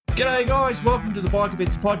G'day guys, welcome to the Biker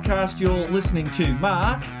Bits podcast. You're listening to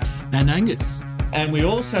Mark and Angus. And we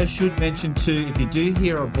also should mention too, if you do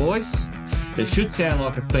hear a voice, it should sound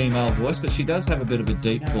like a female voice, but she does have a bit of a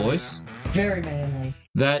deep voice. Very manly.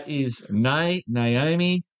 That is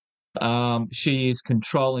Naomi. She is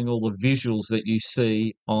controlling all the visuals that you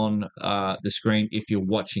see on the screen if you're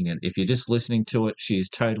watching it. If you're just listening to it, she is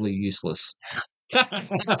totally useless.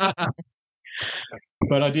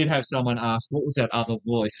 But I did have someone ask, what was that other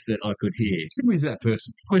voice that I could hear? Who is that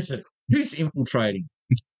person? Who's infiltrating?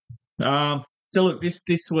 So look, this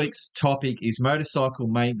week's topic is motorcycle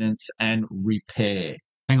maintenance and repair.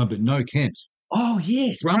 Hang on, but no Kent. Oh,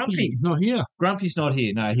 yes. Grumpy. He's not here. Grumpy's not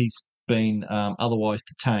here. No, he's been otherwise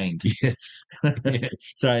detained. Yes.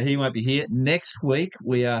 So he won't be here. Next week,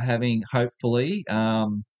 we are having, hopefully,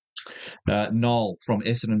 Noel from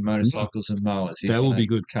Essendon Motorcycles and Mowers. That will be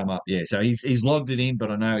good. Come up, yeah. So he's logged it in,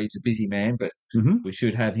 but I know he's a busy man, but we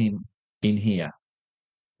should have him in here.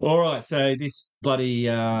 All right, so this bloody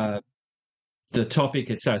the topic,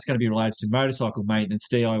 it's going to be related to motorcycle maintenance,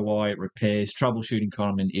 DIY repairs, troubleshooting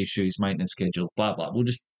common issues, maintenance schedule, blah, blah. We'll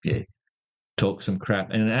just talk some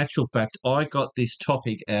crap. And in actual fact, I got this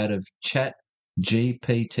topic out of Chat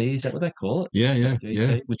GPT. Is that what they call it? Yeah.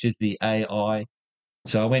 Which is the AI.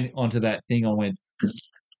 So I went onto that thing. I went,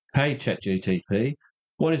 hey, Chat GTP,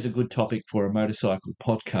 what is a good topic for a motorcycle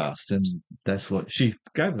podcast? And that's what she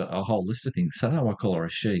gave a whole list of things. So I know I call her a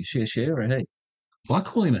she. Is she a she or a he? I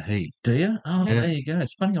call him a he. Do you? Oh, yeah. There you go.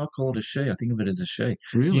 It's funny I call it a she. I think of it as a she.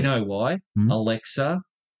 Really? You know why? Alexa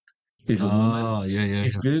is a woman. Oh, yeah.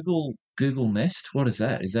 Is Google Nest? What is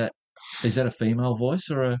that? Is that a female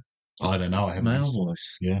voice or a I don't know. I haven't male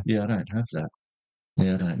voice? Yeah. Yeah, I don't have that.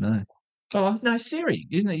 Yeah, I don't know. Oh, no, Siri,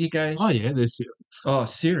 isn't it? You go... Oh, yeah, there's... Oh,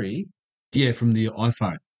 Siri? Yeah, from the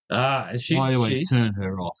iPhone. I always turn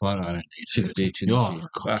her off. I don't need she's a bitch, isn't she?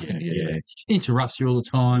 God, yeah. Interrupts you all the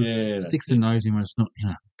time. Yeah. Sticks the nose in when it's not,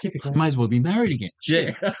 Typical. May as well be married again.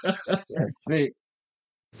 Yeah. That's it.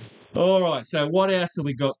 All right, so what else have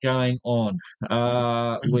we got going on?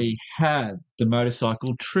 We have the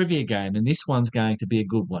motorcycle trivia game, and this one's going to be a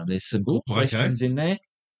good one. There's some good questions in there,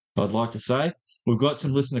 I'd like to say. We've got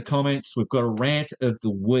some listener comments. We've got a rant of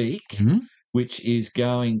the week, which is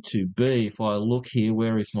going to be, if I look here,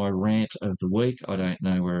 where is my rant of the week? I don't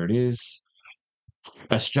know where it is.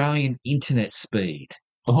 Australian internet speed.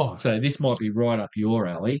 Oh, so this might be right up your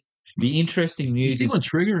alley. The interesting news is... You're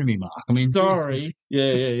triggering me, Mark. I mean... Sorry.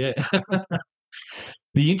 Yeah.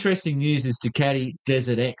 The interesting news is Ducati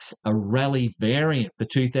Desert X, a rally variant for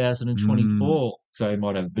 2024. So we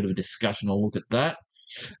might have a bit of a discussion. I'll look at that.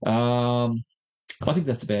 I think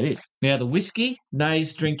that's about it. Now, the whiskey,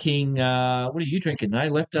 Nay's drinking... what are you drinking, Nay?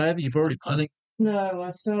 Leftover? You've already... No,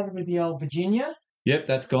 I started with the old Virginia. Yep,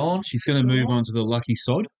 that's gone. She's going to move on to the Lucky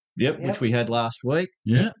Sod. Yep, which we had last week.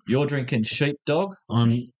 Yeah. You're drinking Sheepdog.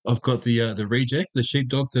 I've got the reject, the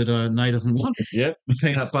Sheepdog that Nay doesn't want. Yep,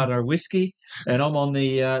 peanut butter whiskey. And I'm on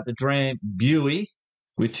the Dram Buey,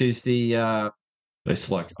 which is the...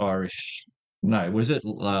 it's like Irish... No, was it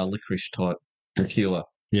licorice type tequila?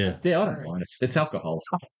 Yeah. Yeah, I don't mind it. It's alcohol.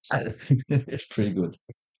 It's pretty good.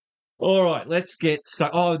 All right, let's get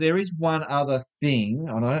started. Oh, there is one other thing,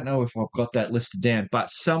 and I don't know if I've got that listed down, but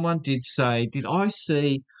someone did say, did I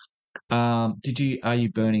see, are you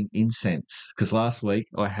burning incense? Because last week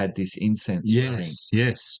I had this incense burning.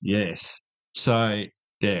 Yes. So,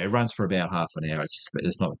 yeah, it runs for about half an hour.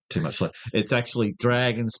 There's not too much left. It's actually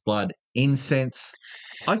dragon's blood incense.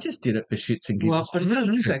 I just did it for shits and giggles, but it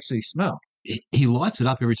does actually smell. He lights it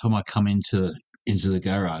up every time I come into the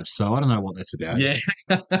garage, so I don't know what that's about. Yeah.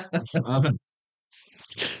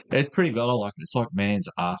 It's pretty good. I like it. It's like man's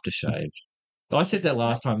aftershave. I said that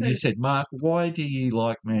last time. You said, Mark, why do you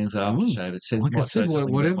like man's aftershave? It says, like I said,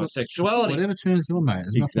 whatever sexuality. Whatever turns you on, mate.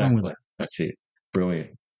 There's nothing wrong with it. That's it.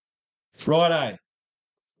 Brilliant. Righto.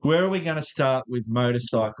 Where are we going to start with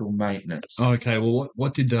motorcycle maintenance? Okay, well,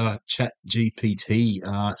 what did Chat GPT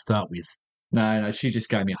start with? No, she just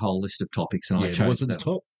gave me a whole list of topics, and I chose what's at the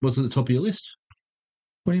top? What's at the top of your list?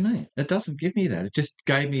 What do you mean? It doesn't give me that. It just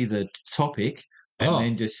gave me the topic and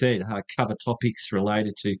then just said cover topics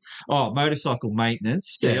related to motorcycle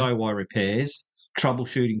maintenance, DIY repairs,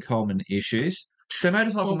 troubleshooting common issues. So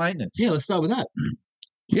motorcycle maintenance. Yeah, let's start with that.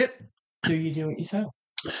 Yep. Do you do it yourself?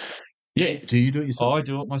 Yeah. Do you do it yourself? I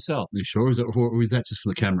do it myself. Are you sure? Or is that just for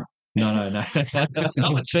the camera? No.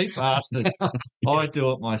 I'm a cheap bastard. I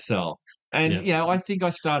do it myself. And, I think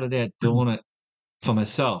I started out doing it for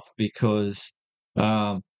myself because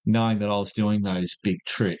knowing that I was doing those big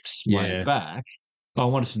trips way back, I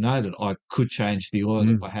wanted to know that I could change the oil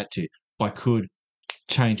if I had to. I could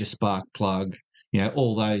change a spark plug.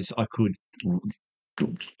 all those I could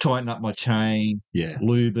tighten up my chain, Yeah.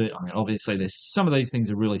 lube it. I mean, obviously, there's some of these things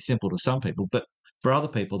are really simple to some people, but for other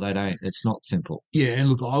people, they don't. It's not simple. Yeah, and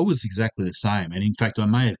look, I was exactly the same, and in fact, I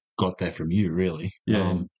may have got that from you. Really,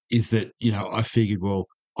 Yeah. is that I figured, well,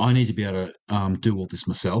 I need to be able to do all this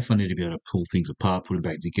myself. I need to be able to pull things apart, put them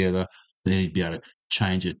back together. I need to be able to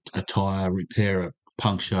change a tire, repair a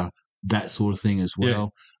puncture, that sort of thing as Yeah.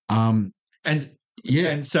 well. And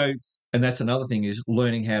Yeah, and that's another thing is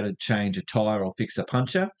learning how to change a tire or fix a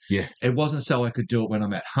puncture. yeah, It wasn't so I could do it when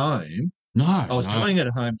I'm at home. no, I was no, doing it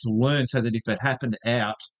at home to learn so that if it happened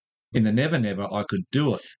out in the Never Never, I could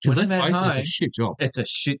do it. because When let's I'm at face it, it's home, a shit job. it's a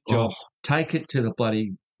shit job. Oh, Take it to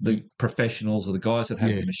the professionals or the guys that have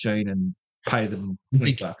Yeah. the machine and pay them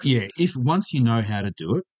 $20. Yeah, if once you know how to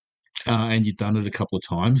do it, and you've done it a couple of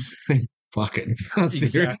times, then fuck it. Exactly.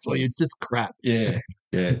 Seriously, it's just crap. Yeah,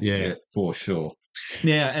 yeah, Yeah. yeah, for sure.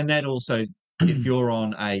 Now, and that also, if you're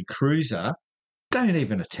on a cruiser, don't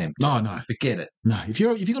even attempt it. No, Forget it. no. If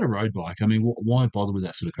you've got a road bike, I mean, why bother with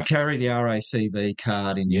that sort of crap? Carry the RACV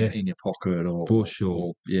card in Yeah. your pocket, or For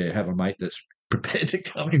sure. or, have a mate that's prepared to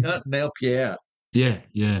come out and help you out. Yeah,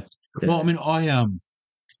 yeah. Well, I mean,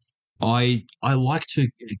 I like to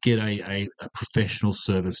get a professional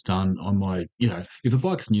service done on my, if a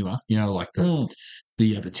bike's newer, like the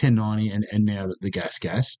 1090 and now the gas,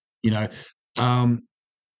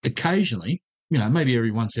 occasionally, maybe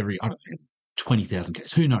every I don't know 20,000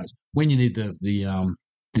 k's, who knows, when you need what do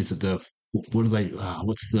they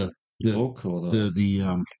what's the Hook or the the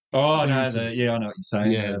oh no, clearances. I know what you're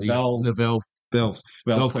saying. Yeah, The valve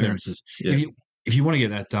valve clearances. Yeah. If you want to get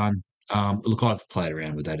that done, look, I've played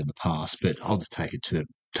around with that in the past, but I'll just take it to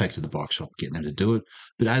the bike shop, get them to do it.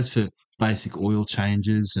 But as for basic oil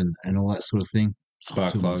changes and all that sort of thing, Spark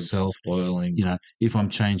I'll do it plugs, myself. oiling. If I'm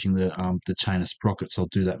changing the chain of sprockets, I'll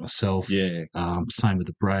do that myself. Yeah, Same with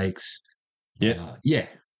the brakes. yeah, Yeah.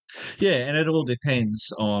 yeah, and it all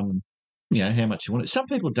depends on how much you want it. Some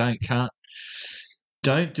people don't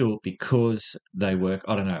do it because they work,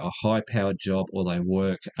 I don't know, a high powered job, or they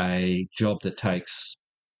work a job that takes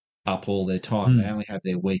up all their time. They only have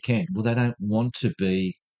their weekend. Well, they don't want to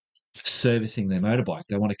be servicing their motorbike.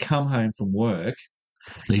 They want to come home from work,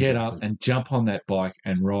 get up and jump on that bike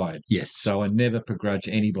and ride. Yes. So I never begrudge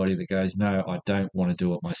anybody that goes, no, I don't want to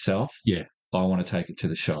do it myself. Yeah. I want to take it to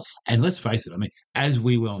the shop. And let's face it, I mean, as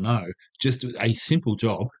we well know, just a simple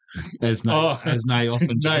job, as Nay often Nay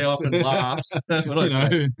jokes. often laughs.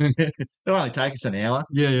 It'll only take us an hour.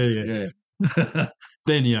 Yeah.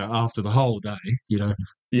 Then, after the whole day,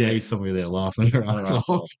 Nay's somewhere there laughing her ass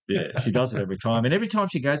off. Yeah, she does it every time. And every time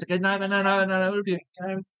she goes, I go, no, it'll be...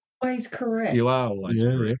 Always correct. You are always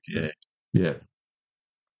correct. Yeah.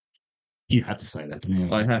 You have to say that to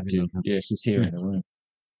me. I have to. Yeah, she's here in the room.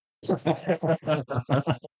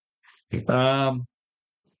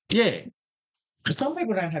 Yeah. Some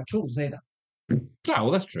people don't have tools either. Oh,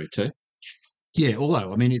 well, that's true too. Yeah,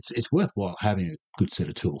 although, I mean, it's worthwhile having a good set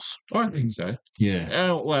of tools. I think so.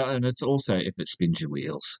 Yeah. Well, and it's also if it spins your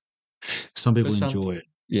wheels. Some people enjoy it.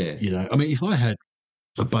 Yeah. I mean, if I had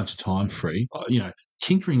a bunch of time free,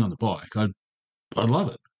 tinkering on the bike, I'd love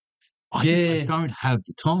it. I don't have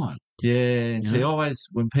the time. Yeah. See, always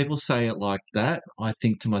when people say it like that, I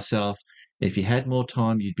think to myself, if you had more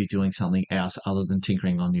time, you'd be doing something else other than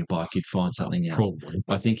tinkering on your bike. You'd find something else. Probably.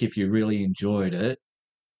 I think if you really enjoyed it,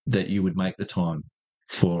 that you would make the time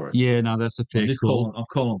for it. Yeah, no, that's a fair call. I'm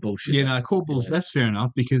calling bullshit. Yeah, no, call bullshit. That's fair enough,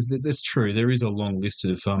 because that's true. There is a long list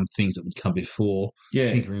of things that would come before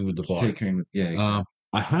tinkering with the bike.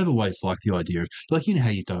 I have always liked the idea of, like, how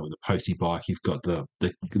you've done it with the postie bike. You've got the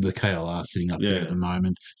KLR sitting up there at the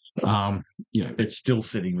moment. It's still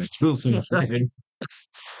sitting there. Still sitting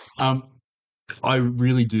there. I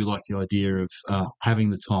really do like the idea of having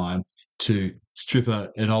the time to strip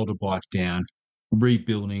an older bike down,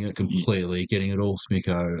 rebuilding it completely, getting it all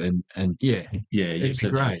smicko, and you've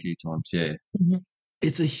said that a few times. Yeah,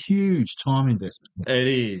 it's a huge time investment. It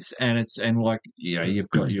is, and you've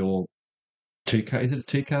got your 2 car. Is it a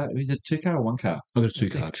 2 car? Is it a 2 car or 1 car? I've got a 2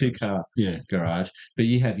 car. 2 car garage. But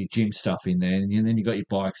you have your gym stuff in there, and then you've got your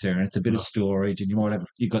bikes there, and it's a bit of storage, and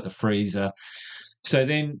you've got the freezer. So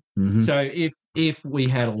then, so if we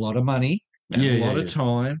had a lot of money and a lot of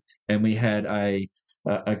time, and we had a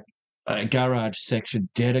garage section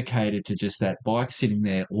dedicated to just that bike sitting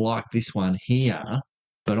there, like this one here,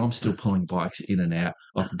 but I'm still pulling bikes in and out.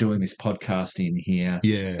 I'm doing this podcast in here.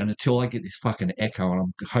 Yeah. And until I get this fucking echo,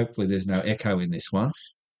 and hopefully there's no echo in this one,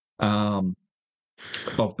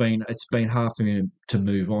 it's been hard for me to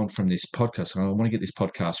move on from this podcast. I want to get this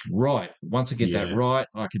podcast right. Once I get that right,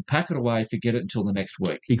 I can pack it away, forget it until the next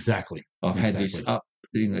week. Exactly. I've had this up.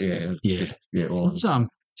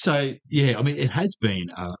 So yeah, I mean, it has been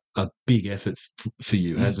a big effort for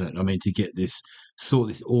you, hasn't it? I mean, to sort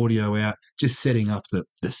this audio out, just setting up the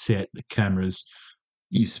set, the cameras.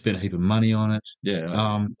 You spent a heap of money on it. Yeah.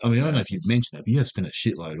 I mean, I don't know if you've mentioned that, but you have spent a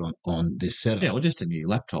shitload on this setup. Yeah, well, just a new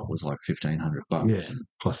laptop was like $1,500. Yeah.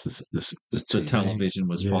 Plus the television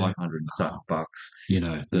was $500 and something bucks. You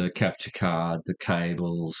know, the capture card, the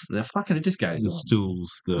cables, the fucking it just goes.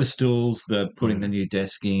 The stools, the putting the new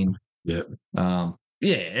desk in. Yeah.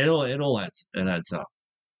 It all adds up.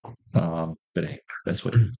 But hey, that's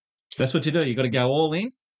what you do. You got to go all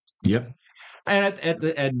in. Yep.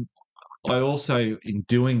 And I also, in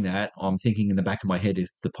doing that, I'm thinking in the back of my head, if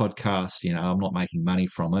the podcast, I'm not making money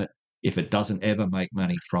from it, if it doesn't ever make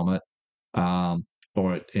money from it,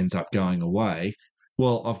 or it ends up going away,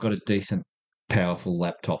 well, I've got a decent, powerful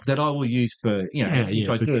laptop that I will use for,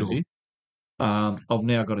 I do. Sure. I've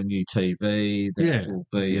now got a new TV that will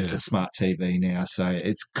be, it's a smart TV now, so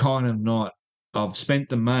it's kind of not, I've spent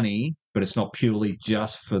the money, but it's not purely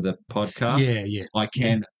just for the podcast. Yeah. I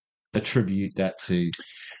can attribute that to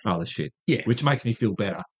other shit, which makes me feel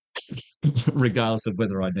better, regardless of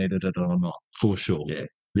whether I needed it or not. For sure. Yeah.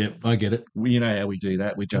 Yep, I get it. You know how we do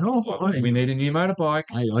that. We just, we need a new motorbike.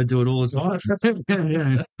 I do it all the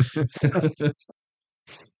time.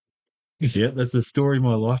 Yep, that's the story of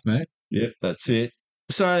my life, mate. Yep, that's it.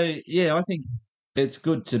 So, yeah, I think it's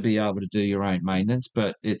good to be able to do your own maintenance,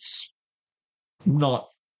 but it's not,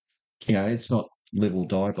 it's not live or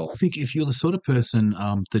die by. I think if you're the sort of person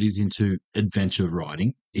that is into adventure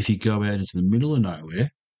riding, if you go out into the middle of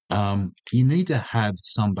nowhere, you need to have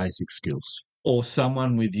some basic skills. Or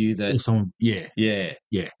someone with you that... Or someone, yeah.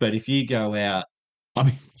 But if you go out... I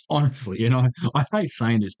mean, honestly, I hate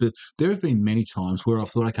saying this, but there have been many times where I've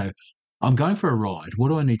thought, okay, I'm going for a ride. What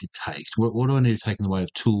do I need to take? What do I need to take in the way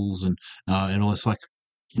of tools and all this? Like,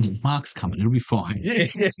 Mark's coming. It'll be fine. Yeah.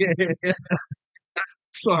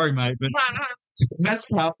 Sorry, mate, but that's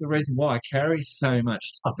half the reason why I carry so much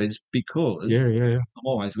stuff is because I'm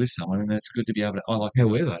always with someone, and it's good to be able to. I like.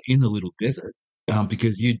 However, in the little desert,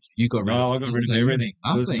 because you got rid of I got rid of everything.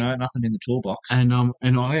 There's nothing in the toolbox. And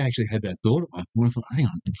I actually had that thought at one point. I thought, hang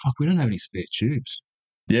on, fuck, we don't have any spare tubes.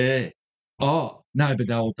 Yeah. Oh no, but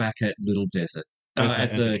they were back at Little Desert.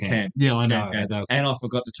 At the camp. Yeah, I know. And I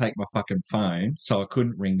forgot to take my fucking phone, so I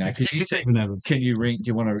couldn't ring that. Because you said, can you ring? Do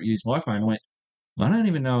you want to use my phone? I went, I don't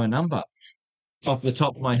even know a number off the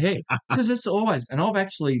top of my head. Because it's always, and I've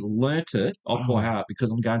actually learnt it off by heart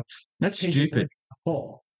because I'm going, that's stupid.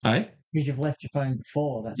 Before. Eh? Because you've left your phone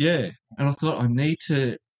before. And I thought, I need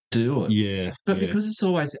to do it. Yeah. But because it's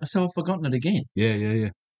always, so I've forgotten it again. Yeah.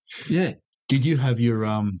 Yeah. Did you have your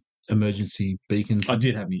emergency beacon? I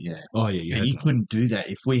did have it, yeah. Oh, yeah. And you couldn't do that.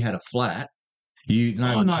 If we had a flat, no, you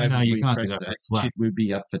can't do that for a flat. We'd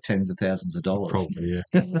be up for tens of thousands of dollars. Probably,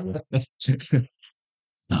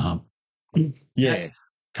 yeah.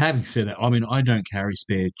 Having said that, I mean, I don't carry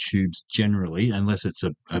spare tubes generally unless it's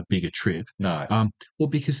a bigger trip. No. Well,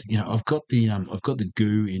 because I've got the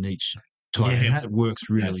goo in each type, and that works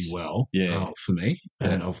really well. For me,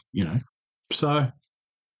 and so.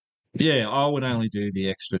 Yeah, I would only do the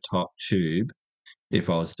extra top tube if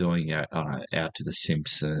I was doing it, I don't know, out to the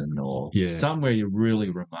Simpson or somewhere you're really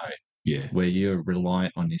remote, where you're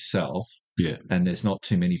reliant on yourself, and there's not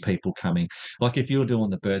too many people coming. Like if you're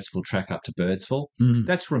doing the Birdsville track up to Birdsville,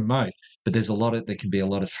 that's remote, but there can be a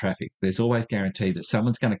lot of traffic. There's always guaranteed that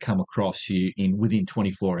someone's going to come across you within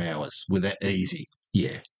 24 hours with that easy.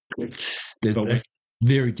 Yeah. That's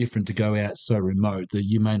very different to go out so remote that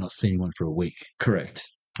you may not see anyone for a week. Correct.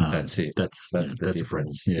 That's it. That's the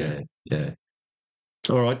difference. Yeah.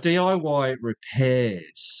 All right, DIY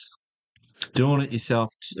repairs. Doing it yourself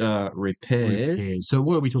repairs. So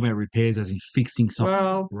what are we talking about, repairs as in fixing something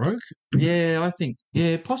that broke? Yeah, I think,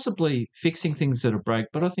 possibly fixing things that are broke,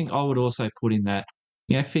 but I think I would also put in that,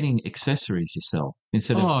 fitting accessories yourself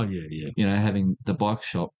instead of, having the bike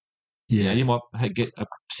shop. Yeah. You might get a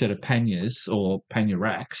set of panniers or pannier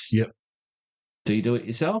racks. Yep. Do you do it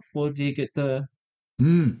yourself or do you get the...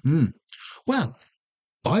 Well,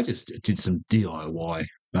 I just did some DIY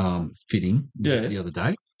fitting the other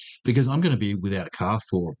day because I'm going to be without a car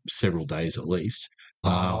for several days at least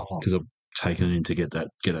because I've taken it in to get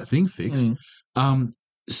that thing fixed.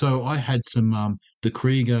 So I had some the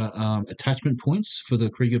Krieger attachment points for the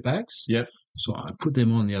Krieger bags. Yep. So I put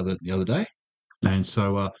them on the other day, and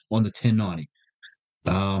so on the 1090.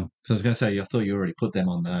 So I was going to say, I thought you already put them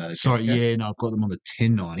on the... Sorry, no, I've got them on the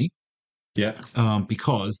 1090. Yeah.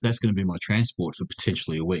 Because that's going to be my transport for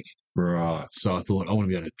potentially a week. Right. So I thought I want to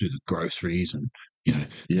be able to do the groceries and,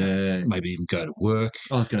 maybe even go to work.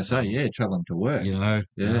 I was going to say, traveling to work.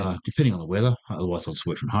 Depending on the weather. Otherwise, I'll just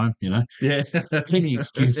work from home, Yeah. Any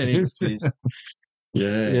excuse. Any excuse.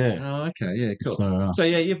 Yeah. Yeah. Oh, okay. Yeah, cool. So,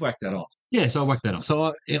 you've whacked that off. Yeah, so I whacked that off.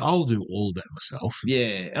 So I'll do all of that myself.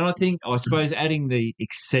 Yeah, and I suppose adding the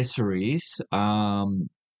accessories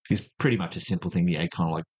is pretty much a simple thing. Yeah, kind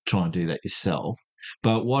of like try and do that yourself.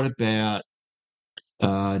 But what about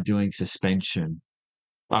doing suspension,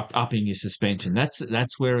 upping your suspension?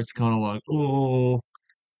 That's where it's kind of like, oh,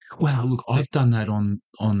 Well, look, I've done that on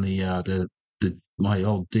the my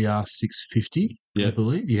old DR 650, I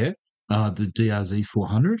believe. Yeah, the DRZ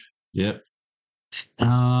 400. Yep.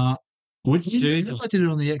 Would you do? I did it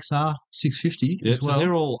on the XR 650 as well. So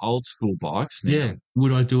they're all old school bikes now. Yeah.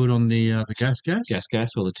 Would I do it on the gas?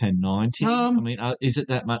 Gas or the 1090? I mean, is it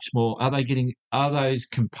that much more? Are those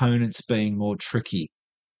components being more tricky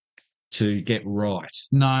to get right?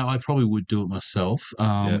 No, I probably would do it myself.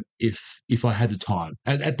 If I had the time.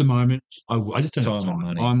 At the moment, I just don't have time.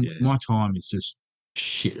 And money. My time is just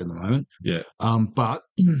shit at the moment. Yeah. But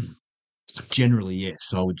generally,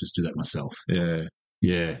 yes, I would just do that myself. Yeah.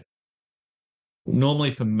 Yeah. Normally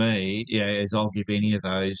for me, is I'll give any of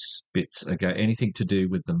those bits a go. Anything to do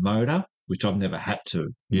with the motor, which I've never had to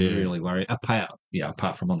really worry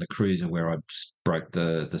apart from on the Cruiser where I just broke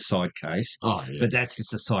the side case. Oh, yeah. But that's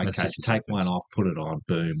just a side case. Take one off, put it on,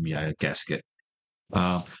 boom, gasket.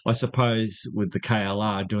 I suppose with the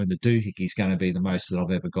KLR, doing the doohickey is going to be the most that I've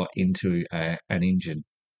ever got into an engine.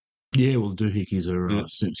 Yeah, well, doohickeys are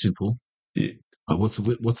simple. Yeah. What's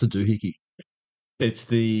the doohickey? It's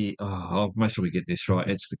the I'll make sure we get this right.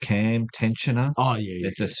 It's the cam tensioner. Oh yeah,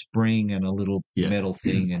 it's a spring and a little metal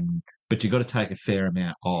thing, but you've got to take a fair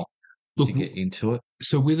amount off to get into it.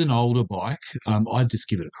 So with an older bike, I'd just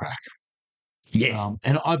give it a crack. Yes,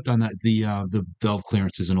 and I've done that. The valve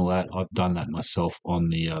clearances and all that. I've done that myself on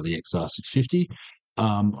the XR 650.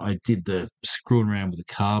 I did the screwing around with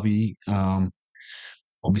the carby.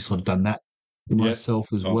 Obviously, I've done that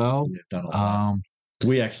myself as well. Yeah, done all that.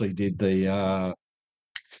 We actually did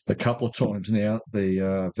a couple of times now,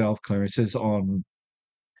 the valve clearances on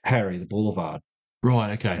Harry, the Boulevard.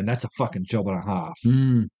 Right, okay. And that's a fucking job and a half.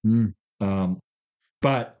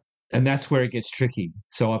 And that's where it gets tricky.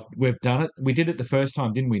 So we've done it. We did it the first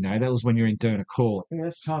time, didn't we, Nate? That was when you're in Derna Court. The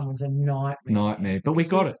first time was a nightmare. But we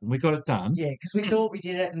got it. We got it done. Yeah, because we thought we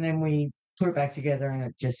did it and then we put it back together and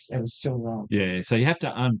it was still wrong. Yeah, so you have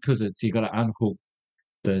to you got to unhook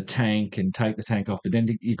the tank and take the tank off, but then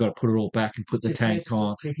you got to put it all back and put the tank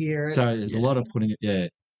on. To hear it. So there's a lot of putting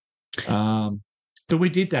it. But we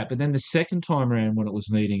did that. But then the second time around when it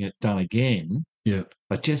was needing it done again,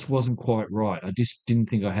 I just wasn't quite right. I just didn't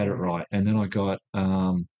think I had it right. And then I got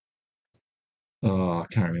I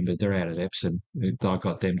can't remember. They're out at Epsom. I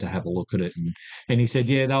got them to have a look at it, and he said,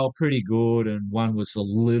 yeah, they were pretty good, and one was a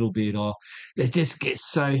little bit off. It just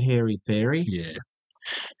gets so hairy-fairy. Yeah.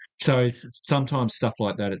 So sometimes stuff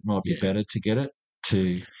like that, it might be better to get it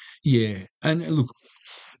to. Yeah, and look,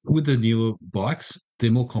 with the newer bikes,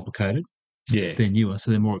 they're more complicated. Yeah, they're newer,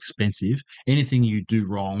 so they're more expensive. Anything you do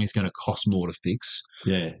wrong is going to cost more to fix.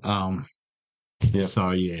 Yeah. So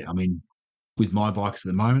I mean, with my bikes at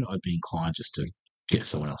the moment, I'd be inclined just to get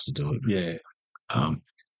someone else to do it. Yeah.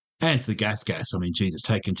 And for the gas, I mean, Jesus,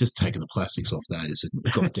 taking the plastics off that is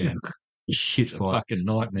a goddamn shit fight. Fucking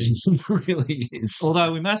nightmare. It really is.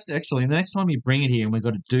 Although we must actually, next time you bring it here and we've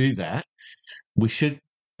got to do that, we should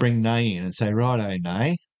bring Nay in and say, righto,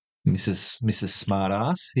 Nay, Mrs.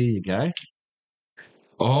 Smartass, here you go.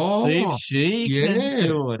 Oh, see if she can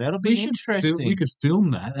do it. That'll be interesting. We could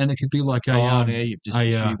film that, and it could be like a. Oh, now you've just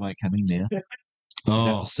she won't come in now.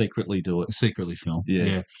 Have to secretly do it. Secretly film.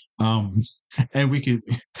 Yeah. And we could.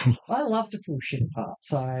 I love to pull shit apart.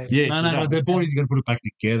 So no, their body's going to put it back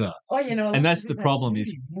together. Oh, and that's the problem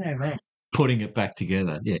is putting it back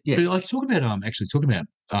together. Yeah. But like talking about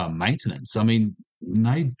maintenance. I mean,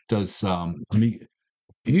 Nate does. I mean,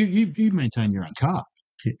 you maintain your own car.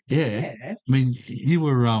 Yeah. I mean, you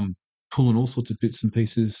were pulling all sorts of bits and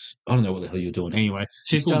pieces. I don't know what the hell you're doing. Anyway,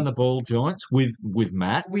 she's done the ball joints with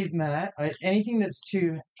Matt. With Matt, anything that's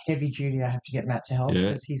too heavy duty, I have to get Matt to help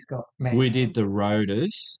because he's got. We did the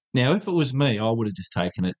rotors. Now, if it was me, I would have just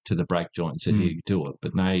taken it to the brake joint and said, "Here, you do it."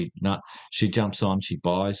 But no, she jumps on, she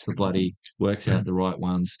buys the bloody, works out the right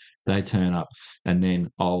ones. They turn up, and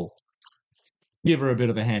then I'll give her a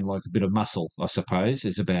bit of a hand, like a bit of muscle, I suppose,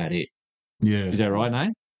 is about it. Yeah. Is that right,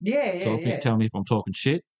 Nate? Yeah. Tell me if I'm talking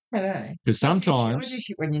shit. I know. Because sometimes I do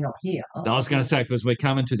shit when you're not here. I was going to say, because we're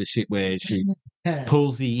coming to the shit where she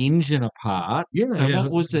pulls the engine apart. Yeah. And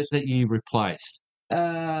what was it that you replaced?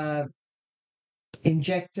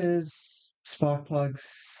 Injectors, spark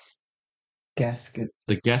plugs, gaskets.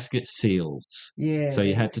 The gasket seals. Yeah. So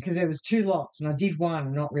you had to, because there was 2 lots, and I did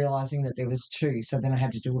one, not realizing that there was 2. So then I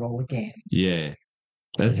had to do it all again. yeah.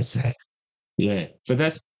 That's it. Yeah. But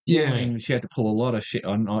that's, Yeah. I mean, she had to pull a lot of shit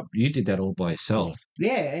on. You did that all by yourself.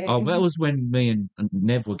 Yeah. Oh, that was when me and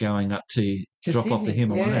Nev were going up to drop Sydney, off the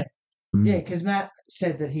Himalaya. Yeah, because Matt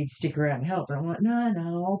said that he'd stick around and help, and I'm like,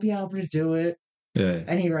 no, I'll be able to do it. Yeah.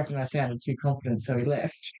 And he reckoned I sounded too confident, so he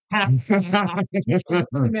left.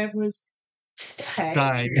 Matt was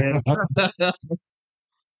stay.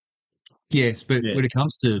 Yes, but when it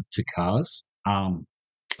comes to cars,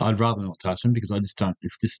 I'd rather not touch them because I just don't.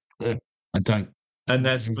 It's just I don't. And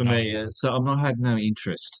that's for me. So I'm not had no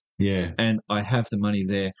interest. Yeah. And I have the money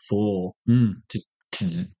there for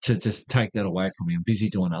to just take that away from me. I'm busy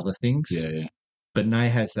doing other things. Yeah. But Nay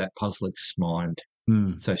has that puzzle's mind.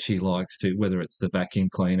 So she likes to, whether it's the vacuum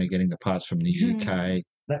cleaner, getting the parts from the UK.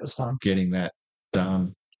 That was fun. Getting that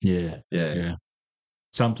done. Yeah.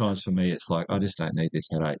 Sometimes for me, it's like, I just don't need this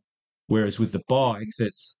headache. Whereas with the bikes,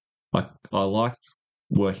 it's like, I like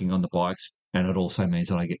working on the bikes, and it also means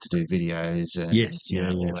that I get to do videos. And,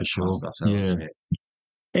 for sure. Stuff, so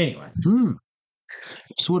Anyway.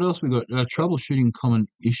 So what else we got? Troubleshooting common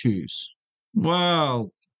issues.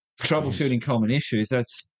 Well, troubleshooting common issues,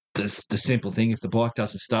 that's the simple thing. If the bike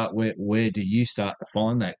doesn't start, where do you start to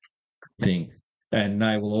find that thing? And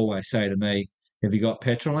they will always say to me, have you got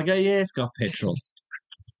petrol? And I go, yeah, it's got petrol.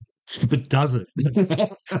 But does it? I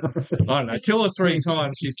don't know, 2 or 3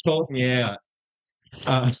 times she's talked me out.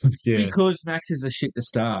 Because Max is a shit to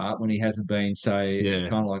start when he hasn't been, so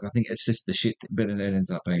kind of like, I think it's just the shit, but it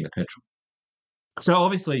ends up being the petrol. So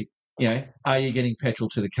obviously, are you getting petrol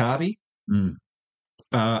to the carby?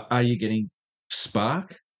 Are you getting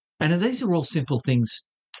spark? And these are all simple things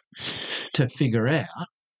to figure out.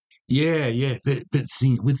 Yeah. But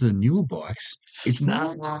see, with the newer bikes, it's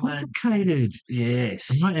more complicated.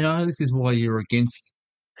 Yes. And this is why you're against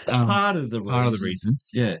part of the reason.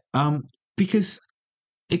 Yeah. Because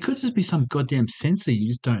it could just be some goddamn sensor. You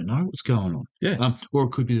just don't know what's going on. Yeah. Or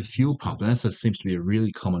it could be the fuel pump. And that seems to be a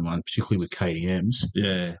really common one, particularly with KTMs.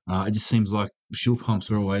 Yeah. It just seems like fuel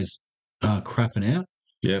pumps are always crapping out.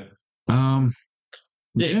 Yep.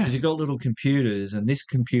 Because you've got little computers, and this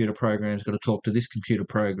computer program's got to talk to this computer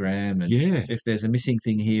program, and if there's a missing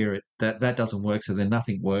thing here, that doesn't work, so then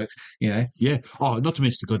nothing works. Yeah. Oh, not to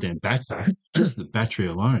mention the goddamn battery, just the battery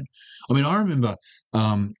alone. I mean, I remember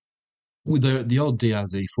with the old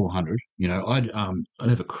DRZ 400, I'd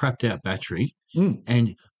have a crapped out battery,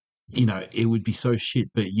 and it would be so shit,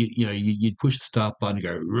 but you'd push the start button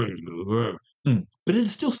and go, but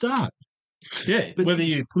it'd still start. Yeah, but whether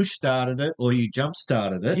you push started it or you jump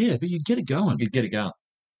started it. Yeah, but you'd get it going.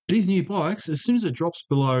 These new bikes, as soon as it drops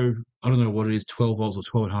below, I don't know what it is, 12 volts or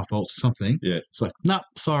 12.5 volts or something. Yeah. It's like, no,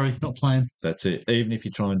 sorry, not playing. That's it. Even if you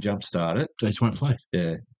try and jump start it. They just won't play.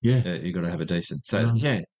 Yeah. You got to have a decent. So,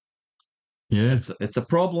 Yeah. It's a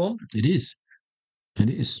problem. It is.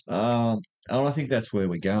 I think that's where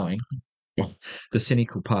we're going. The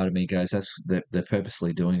cynical part of me goes, they're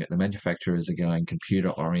purposely doing it. The manufacturers are going computer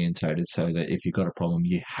orientated, so that if you've got a problem,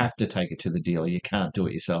 you have to take it to the dealer. You can't do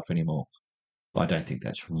it yourself anymore. I don't think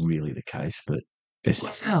that's really the case, but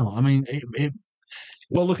I mean,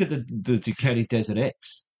 well, look at the Ducati Desert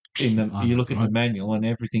X. You look at the manual, and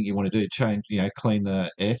everything you want to do, change, clean the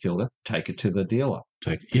air filter, take it to the dealer.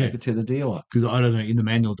 Take it to the dealer. Because I don't know, in the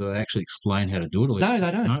manual, do they actually explain how to do it? Or no,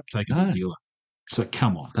 they don't. No, take it to the dealer. So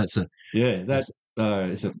come on, that's a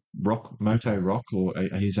is it Moto Rock, or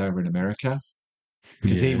he's over in America?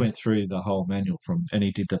 Because he went through the whole manual and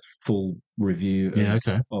he did the full review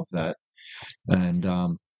of that, and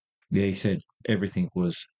he said everything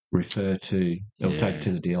was referred to. They'll take it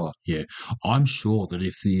to the dealer. Yeah, I'm sure that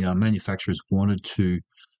if the manufacturers wanted to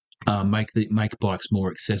make bikes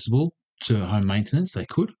more accessible to home maintenance, they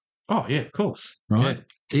could. Oh yeah, of course. Right. Yeah.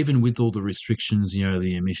 Even with all the restrictions,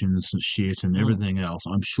 the emissions and shit and everything else,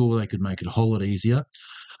 I'm sure they could make it a whole lot easier.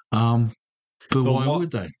 But why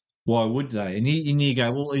would they? Why would they? And you go,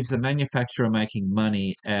 well, is the manufacturer making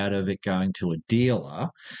money out of it going to a dealer?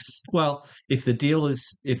 Well, if the dealer,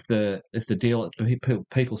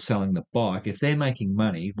 people selling the bike, if they're making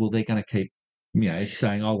money, well, they're going to keep,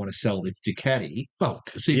 saying, I want to sell this Ducati. Well,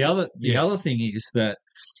 see, the other thing is that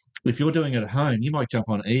if you're doing it at home, you might jump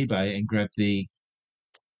on eBay and grab the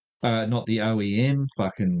not the OEM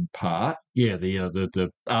fucking part. Yeah, the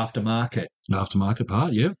aftermarket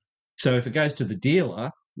part. Yeah. So if it goes to the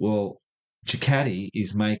dealer, well, Ducati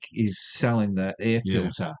is selling the air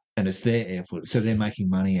filter, and it's their air filter, so they're making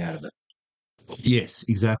money out of it. Yes,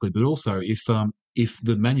 exactly. But also, if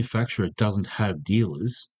the manufacturer doesn't have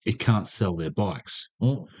dealers, it can't sell their bikes,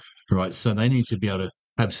 right? So they need to be able to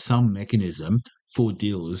have some mechanism for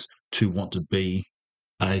dealers to want to be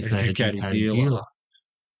a Ducati dealer.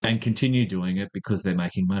 And continue doing it because they're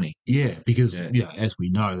making money. Yeah, because as we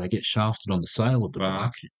know, they get shafted on the sale of the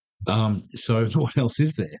bike. So what else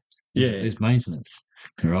is there? There's maintenance,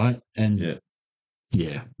 right? And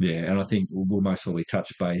and I think we'll most probably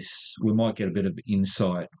touch base. We might get a bit of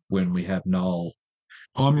insight when we have Noel.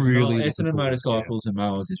 I'm really Essendon Motorcycles and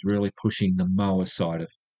Mowers is really pushing the mower side of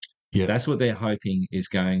it. Yeah, that's what they're hoping is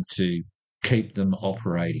going to keep them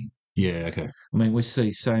operating. Yeah, okay. I mean, we see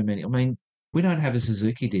so many. I mean, we don't have a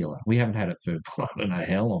Suzuki dealer. We haven't had it for I don't know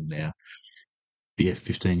how long now. Yeah,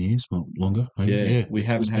 15 years, well, longer. Maybe. Yeah, we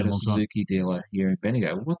haven't had a Suzuki dealer here in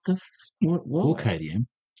Bendigo. What the? What? Or KDM.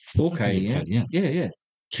 Or KDM. Yeah.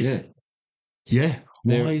 Yeah.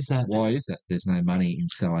 Why is that? Why is that? There's no money in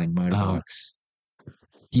selling motorbikes.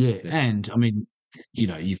 And I mean,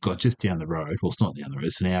 you've got just down the road. Well, it's not down the road;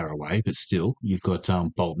 it's an hour away, but still, you've got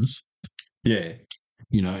Bolton's. Yeah.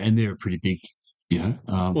 And they're a pretty big.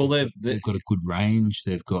 Well, they've got a good range.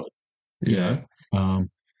 They've got.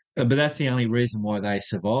 But that's the only reason why they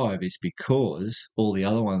survive is because all the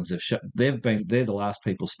other ones have shut. They're the last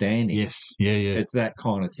people standing. Yes. Yeah. It's that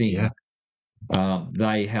kind of thing. Yeah.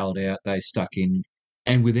 They held out. They stuck in.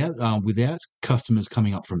 And without customers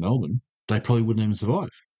coming up from Melbourne, they probably wouldn't even survive.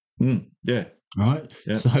 Yeah. Right.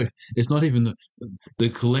 Yeah. So it's not even the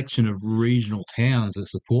collection of regional towns that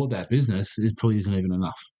support that business. It probably isn't even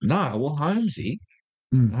enough. No. Well, Holmesy,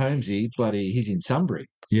 he's in Sunbury.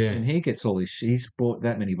 Yeah. And he gets all his. He's bought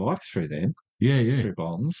that many bikes through them. Yeah. Through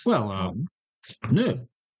Bonds. Well, no,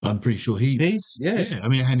 I'm pretty sure he's. Yeah. I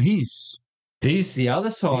mean, and he's the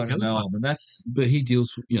other side of Melbourne. But he deals.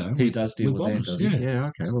 He does deal with them, does he? Yeah.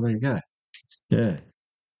 Okay. Well, there you go. Yeah.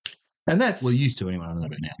 And that's he used to anyway. I don't know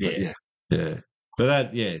about now. Yeah.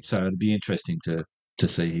 But so it'd be interesting to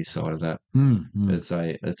see his side of that. It's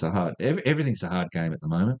a hard. Everything's a hard game at the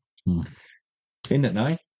moment, isn't it?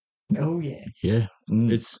 No. Oh yeah. Yeah.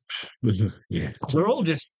 It's We're all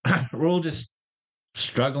just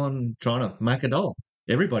struggling, trying to make a dollar.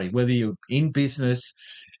 Everybody, whether you're in business,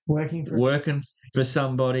 working for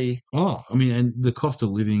somebody. Oh, I mean, and the cost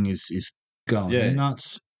of living is going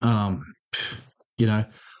nuts. I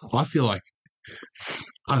feel like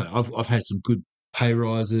I don't know. I've had some good pay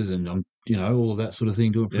rises, and I'm all of that sort of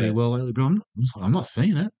thing doing pretty well lately. But I'm not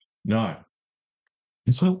seeing it. No.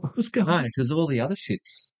 And so what's going on? Because all the other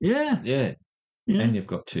shits. Yeah. And you've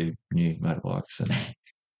got 2 new motorbikes. And,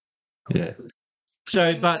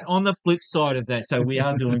 So, but on the flip side of that, so we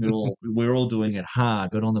are doing it all. We're all doing it hard.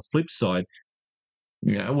 But on the flip side,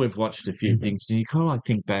 we've watched a few things, and you kind of like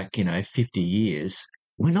think back, 50 years.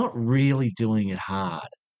 We're not really doing it hard.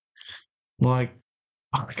 Like,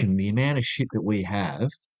 I reckon the amount of shit that we have.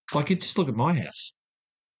 Like, just look at my house.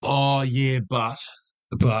 Oh yeah, but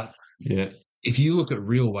if you look at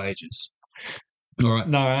real wages, all right.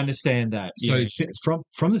 No, I understand that. So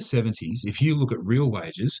from the 70s, if you look at real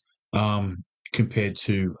wages, compared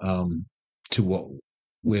to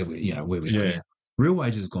where we are now, real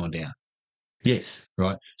wages have gone down. Yes.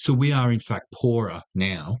 Right. So we are in fact poorer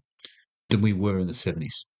now than we were in the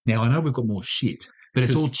 70s. Now I know we've got more shit, but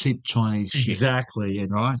it's all cheap Chinese shit. Exactly.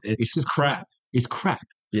 Right. It's just crap. It's crap.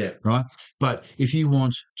 Yeah. Right. But if you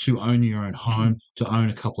want to own your own home, to own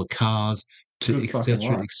a couple of cars, to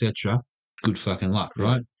etc., good fucking luck,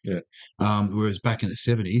 right? Yeah. Whereas back in the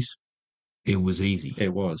 70s, it was easy.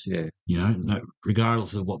 It was, yeah.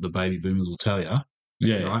 Regardless of what the baby boomers will tell you,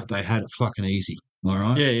 right? They had it fucking easy, all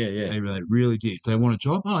right? Yeah. They really did. If they want a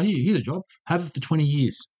job, here's a job. Have it for 20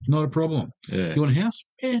 years. Not a problem. Yeah. You want a house?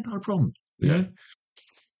 Yeah, not a problem. Yeah.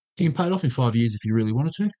 You can pay it off in 5 years if you really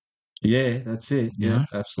wanted to. Yeah, that's it. Yeah,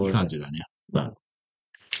 absolutely. You can't do that now. No.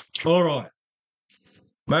 All right.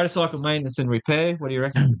 Motorcycle maintenance and repair. What do you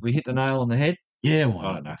reckon? We hit the nail on the head? Yeah,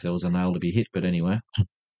 I don't know if there was a nail to be hit, but anyway.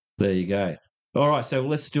 There you go. All right, so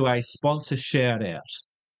let's do a sponsor shout out.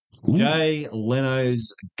 Jay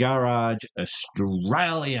Leno's Garage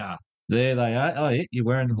Australia. There they are. Oh, yeah, you're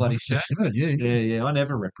wearing the bloody shirt. Yeah. I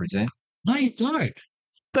never represent. No, you don't.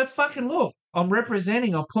 But fucking look, I'm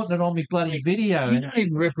representing. I'm putting it on my bloody video. You don't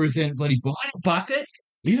even represent bloody Bucket.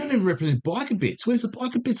 You don't even represent Biker Bits. Where's the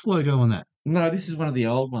Biker Bits logo on that? No, this is one of the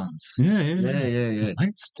old ones. Yeah.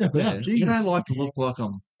 Mate, step it up. Jesus. You don't like to look like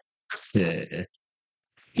I'm. Yeah.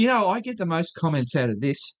 I get the most comments out of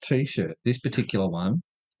this T-shirt, this particular one,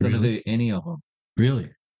 than I do any of them. Really?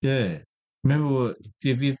 Yeah. Remember?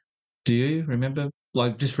 Do you remember?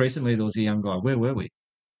 Like just recently, there was a young guy. Where were we?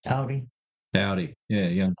 Audi. Howdy. Yeah,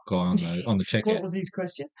 young guy on the checkout. What was his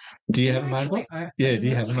question? Do you have a motorbike? Yeah, do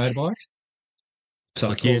you have a motorbike? So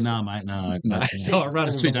like, yeah, no, mate, no. So I run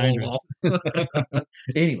it's too dangerous.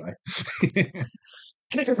 Anyway.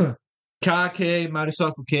 Car care,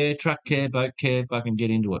 motorcycle care, truck care, boat care, fucking get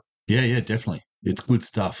into it. Yeah, definitely. It's good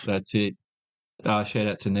stuff. That's it. Shout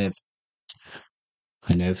out to Nev.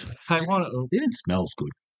 Hey, Nev. Hey, it even smells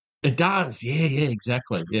good. It does. Yeah,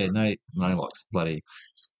 exactly. Yeah, no likes bloody.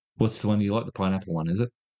 What's the one you like? The pineapple one, is it?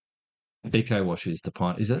 Eco Wash is the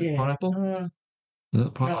pine. Is it pineapple? Is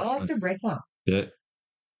it pineapple? No, I like the red one. Yeah.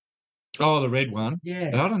 Oh, the red one.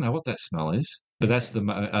 Yeah. I don't know what that smell is, but that's the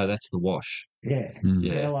wash. Yeah.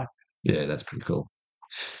 Yeah. I like. Yeah, that's pretty cool.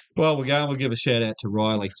 Well, we'll give a shout out to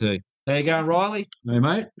Riley too. How you going, Riley? Hey,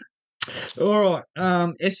 mate. All right.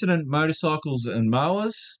 Essendon Motorcycles and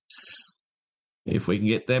Mowers. If we can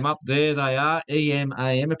get them up, there they are.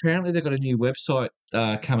 EMAM. Apparently, they've got a new website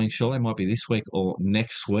coming shortly. It might be this week or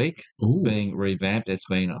next week. Ooh. Being revamped. It's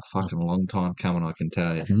been a fucking long time coming, I can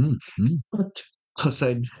tell you. I'll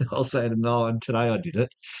say to Noah, and today I did it.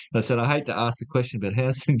 I said, I hate to ask the question, but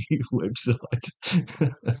how's the new website?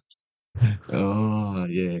 Oh,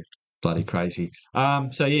 yeah. Bloody crazy.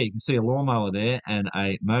 So yeah, you can see a lawnmower there and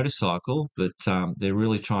a motorcycle, but they're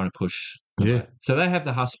really trying to push. Yeah. So they have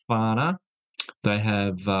the Husqvarna. They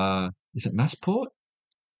have is it Massport?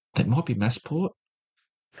 That might be Massport.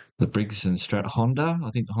 The Briggs and Strat Honda,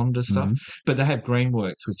 I think the Honda stuff. But they have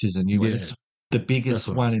Greenworks, which is a new one. It's the biggest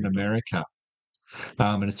one in America.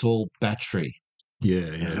 And it's all battery.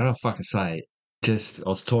 Yeah. I don't fucking say. I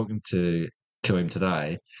was talking to him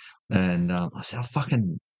today, and I said,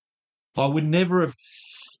 I would never have.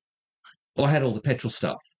 I had all the petrol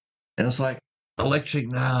stuff, and it's like electric.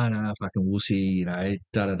 No, fucking wussy,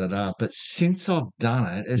 da. But since I've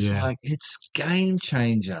done it, it's like it's game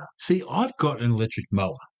changer. See, I've got an electric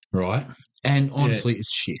mower, right? And honestly,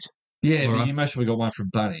 it's shit. Yeah, but you must have got one from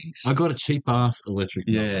Bunnings. I got a cheap ass electric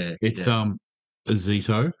mower. It's a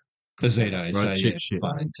Zito. Right, so cheap shit.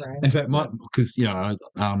 In fact, because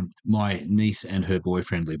my niece and her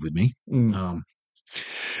boyfriend live with me,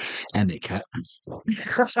 and their cat.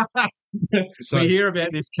 So we hear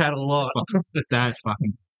about this cat a lot. That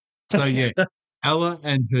fucking. So yeah, Ella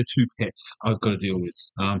and her two pets I've got to deal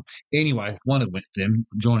with. Anyway, one of them,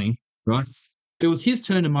 Johnny, right? It was his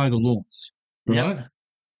turn to mow the lawns, right? Yep.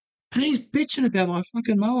 And he's bitching about my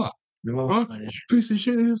fucking mower. Right? Piece of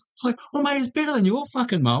shit. It's like, oh, mate, it's better than your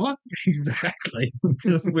fucking mower. Exactly.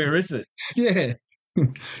 Where is it? Yeah.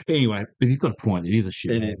 Anyway, but he's got a point. It is a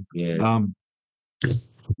shit. Yeah.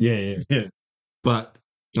 Yeah. But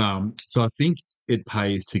so I think it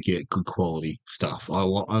pays to get good quality stuff. I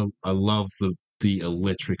love the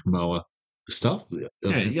electric mower stuff.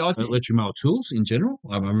 Electric mower tools in general.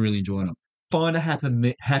 I'm really enjoying it. Find a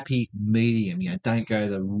happy medium. Don't go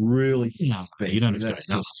the really expensive. You don't have to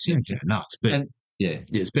go nuts. You don't go nuts. But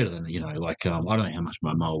it's better than I don't know how much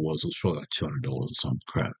my mower was. It was probably like $200 or some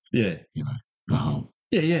crap. Yeah. Yeah.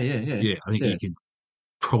 Yeah. I think you could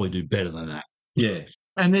probably do better than that. Yeah.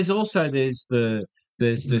 And there's just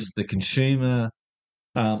the consumer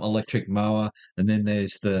electric mower, and then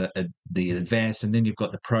there's the advanced, and then you've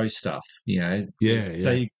got the pro stuff. So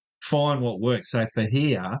you find what works. So for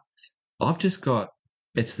here, I've just got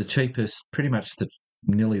it's the cheapest, pretty much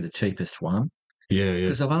nearly the cheapest one. Yeah.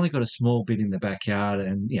 Because I've only got a small bit in the backyard,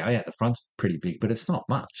 and the front's pretty big, but it's not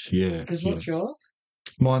much. Yeah. Because what's yours?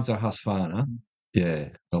 Mine's a Husqvarna. Yeah,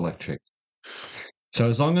 electric. So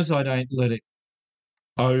as long as I don't let it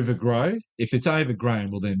overgrow, if it's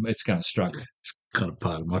overgrown, well then it's going to struggle. It's kind of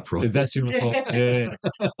part of my problem. That's your fault. Yeah.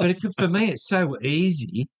 But for me, it's so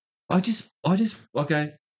easy. I go,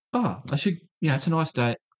 I should. It's a nice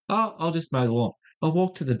day. Oh, I'll just mow the lawn. I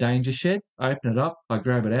walk to the danger shed, open it up, I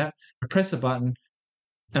grab it out, I press a button,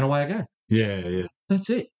 and away I go. Yeah. That's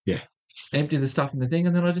it. Yeah. Empty the stuff in the thing,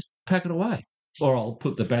 and then I just pack it away. Or I'll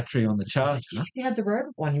put the battery on the charger. If you had the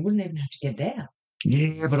robot one, you wouldn't even have to get down.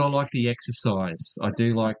 Yeah, but I like the exercise. I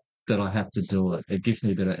do like that I have to do it. It gives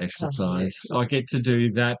me a bit of exercise. I get to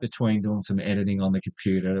do that between doing some editing on the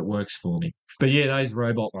computer. It works for me. But those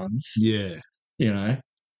robot ones. Yeah.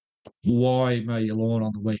 Why mow your lawn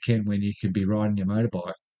on the weekend when you could be riding your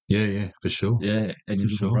motorbike? Yeah, for sure. Yeah, and your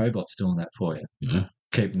little robot's doing that for you. Yeah.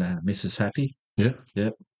 Keeping the missus happy. Yeah.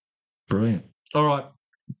 Yep. Brilliant. All right.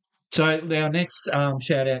 So our next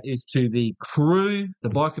shout out is to the crew, the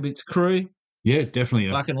Biker Bits crew. Yeah,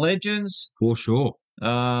 definitely. Fucking legends. For sure.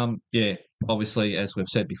 Obviously, as we've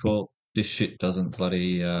said before, this shit doesn't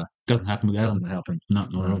bloody... doesn't happen without them. Doesn't happen.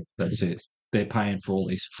 No. That's it. they're paying for all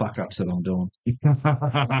these fuck ups that I'm doing.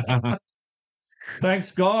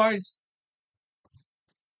 Thanks, guys.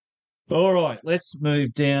 All right, let's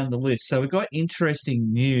move down the list. So we've got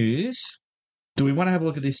interesting news. Do we want to have a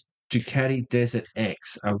look at this Ducati Desert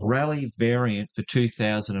X, a rally variant for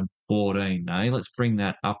 2014? Let's bring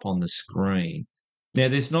that up on the screen. Now,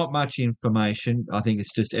 there's not much information. I think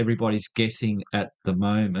it's just everybody's guessing at the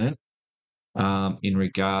moment in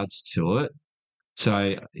regards to it.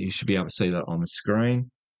 So you should be able to see that on the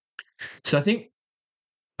screen. So I think,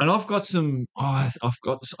 and I've got some, I've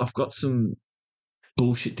got some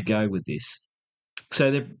bullshit to go with this.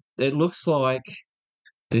 So it looks like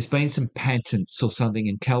there's been some patents or something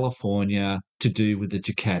in California to do with the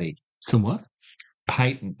Ducati. Some what?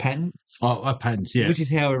 Patents. Oh, patents, yeah. Which is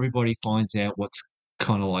how everybody finds out what's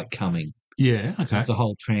kind of like coming. Yeah, okay. The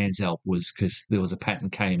whole Transalp was because there was a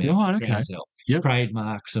patent came out. Right, okay. Transalp. Yep.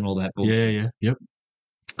 Trademarks and all that bullshit. Yeah, yep.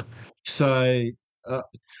 So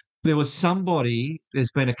there was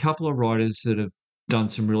there's been a couple of riders that have done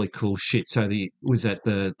some really cool shit. So was at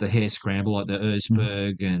the hair scramble, like the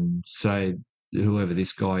Erzberg and say whoever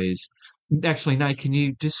this guy is. Actually, Nate, can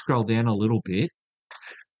you just scroll down a little bit?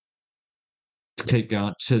 Keep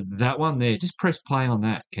going to that one there. Just press play on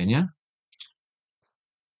that, can you?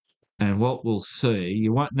 And what we'll see,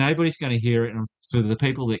 nobody's going to hear it. And for the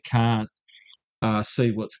people that can't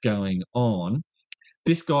see what's going on,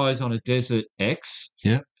 this guy's on a Desert X.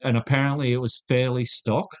 Yep. And apparently it was fairly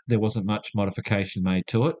stock. There wasn't much modification made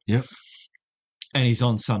to it. Yep. And he's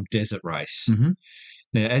on some desert race. Mm-hmm.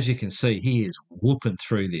 Now, as you can see, he is whooping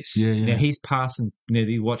through this. Yeah. Now, he's passing. Now,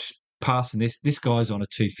 you watch passing this. This guy's on a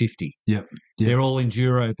 250. Yep. They're all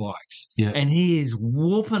enduro bikes. Yeah. And he is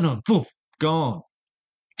whooping them. Poof, gone.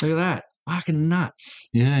 Look at that. Fucking nuts.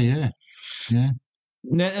 Yeah.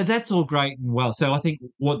 Now, that's all great and well. So I think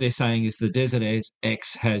what they're saying is the Desert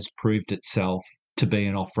X has proved itself to be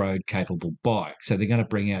an off-road capable bike. So they're going to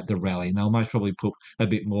bring out the rally, and they'll most probably put a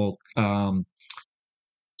bit more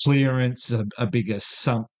clearance, a bigger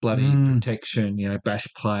sump bloody protection, bash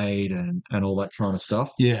plate and all that kind of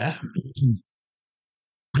stuff. Yeah.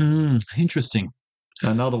 Interesting.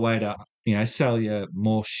 Another way to sell you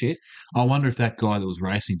more shit. I wonder if that guy that was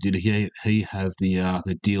racing, did he have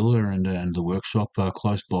the dealer and the workshop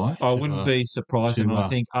close by? I wouldn't be surprised, and I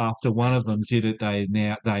think after one of them did it, they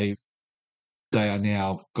are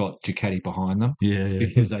now got Ducati behind them. Yeah.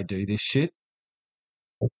 Because they do this shit.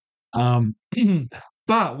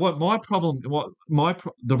 But what my problem,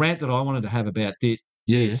 the rant that I wanted to have about it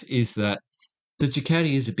is that the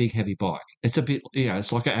Ducati is a big, heavy bike. It's a bit,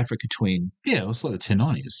 it's like an Africa Twin. Yeah, it's like the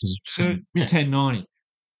 1090. 1090.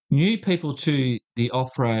 New people to the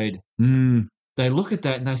off-road, they look at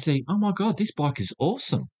that and they see, oh my God, this bike is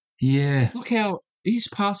awesome. Yeah. Look how he's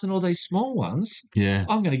passing all these small ones. Yeah.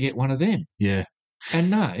 I'm going to get one of them. Yeah. And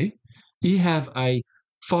no, you have a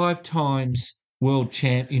 5 times world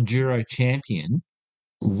enduro champion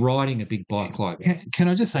riding a big bike like that. Can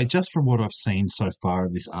I just say, just from what I've seen so far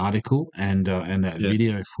of this article and that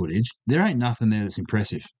video footage, there ain't nothing there that's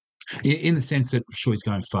impressive. In the sense that I'm sure he's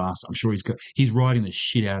going fast. I'm sure he's riding the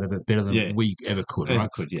shit out of it better than we ever could, right?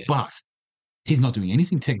 But he's not doing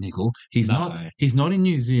anything technical. He's not in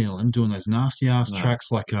New Zealand doing those nasty ass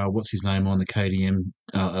tracks like what's his name on the KTM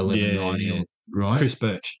 1190, right?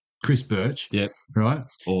 Chris Birch. Yep. Right?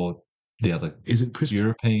 Or the other is it Chris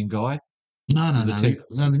European guy? No,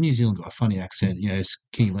 the New Zealand guy, funny accent,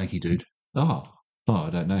 skinny lanky dude. Oh, I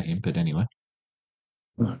don't know him, but anyway.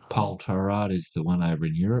 Paul Tarrant is the one over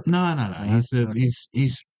in Europe. No.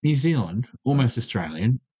 He's New Zealand, almost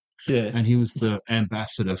Australian. Yeah. And he was the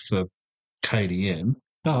ambassador for KTM.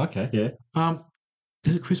 Oh, okay, yeah.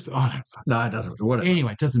 Is it Chris? I don't. No, it doesn't. Whatever.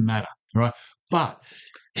 Anyway, it doesn't matter, right? But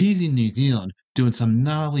he's in New Zealand doing some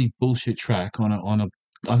gnarly bullshit track on a.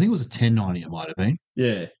 I think it was a 1090. It might have been.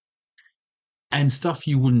 Yeah. And stuff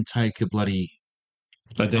you wouldn't take a bloody.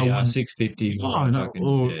 A DR 650. Oh no,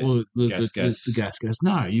 or the gas.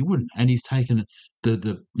 No, you wouldn't. And he's taken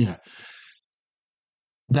the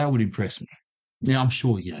that would impress me. Now I'm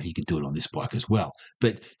sure he could do it on this bike as well.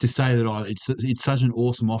 But to say that it's such an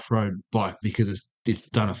awesome off-road bike because it's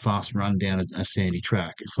done a fast run down a sandy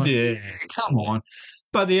track. It's like come on.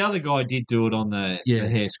 But the other guy did do it on the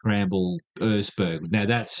hair scramble Erzberg. Now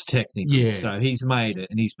that's technical. Yeah. So he's made it,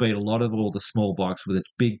 and he's beat a lot of all the small bikes with a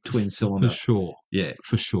big twin cylinder. For sure. Yeah.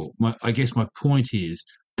 For sure. I guess my point is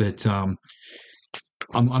that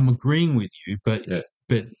I'm agreeing with you, but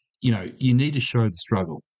you need to show the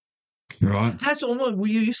struggle. Right. That's all. Well,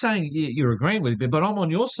 you're saying you're agreeing with me, but I'm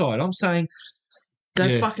on your side. I'm saying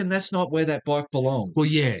That's not where that bike belongs. Well,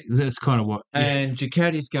 yeah, that's kind of what. Yeah. And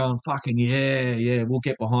Ducati's going, fucking yeah, we'll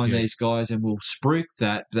get behind these guys and we'll spruik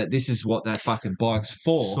that this is what that fucking bike's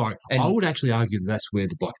for. Sorry, and I would actually argue that's where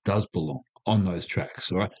the bike does belong, on those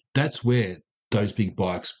tracks, all right? That's where those big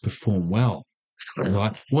bikes perform well,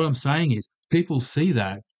 right? What I'm saying is people see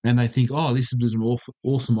that and they think, oh, this is an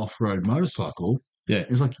awesome off-road motorcycle. Yeah.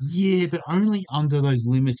 It's like, yeah, but only under those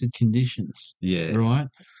limited conditions. Yeah. Right?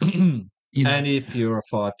 And if you're a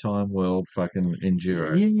 5-time world fucking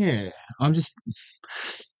enduro. Yeah. I'm just,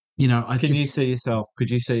 could you see yourself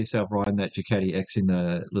riding that Ducati X in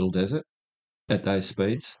the little desert at those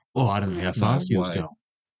speeds? Oh, I don't know how fast he was going.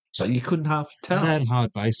 So you couldn't half tell. It had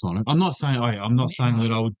hard base on it. I'm not saying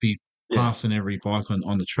that I would be passing every bike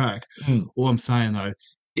on the track. All I'm saying though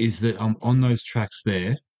is that on those tracks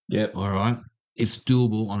there. Yep. All right. It's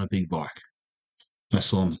doable on a big bike.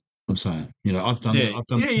 That's all I'm saying. I've done the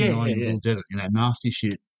 290 little desert in that nasty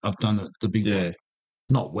shit. I've done the big bike.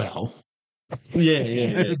 Not well.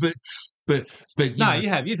 Yeah. but no, you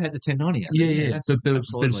have. You've had the 1090. Yeah. But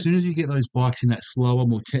as soon as you get those bikes in that slower,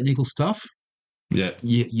 more technical stuff, you're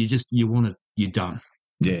done.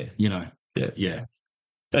 Yeah. Yeah.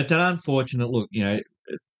 It's an unfortunate look.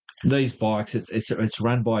 These bikes, it's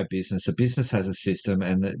run by a business. A business has a system,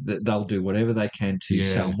 and they'll do whatever they can to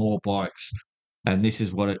sell more bikes. And this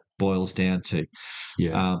is what it boils down to.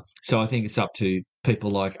 Yeah. So I think it's up to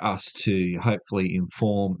people like us to hopefully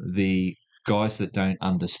inform the guys that don't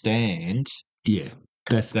understand. Yeah.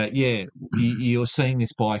 You're seeing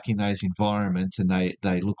this bike in those environments and they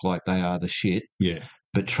look like they are the shit. Yeah.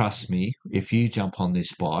 But trust me, if you jump on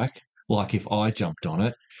this bike, like if I jumped on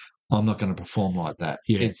it, I'm not going to perform like that.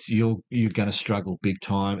 Yeah. You're going to struggle big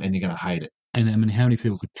time and you're going to hate it. And I mean, how many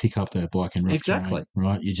people could pick up that bike in rough terrain,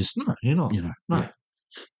 right? You just no, you're not. No.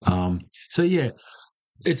 Yeah. So yeah,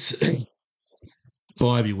 it's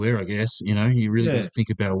buyer beware, I guess. You really got to think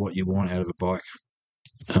about what you want out of a bike.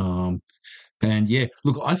 And yeah,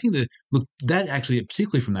 look, I think that actually,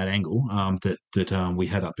 particularly from that angle, that we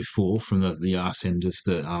had up before from the arse end of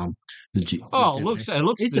the it looks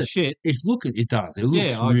the shit. It does. It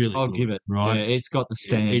looks really I'll good, give it. right. Yeah, it's got the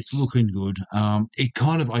stance. It's looking good. It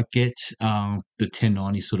kind of, I get the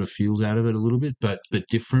 1090 sort of feels out of it a little bit, but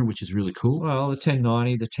different, which is really cool. Well, the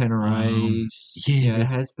 1090, the Tenerés, it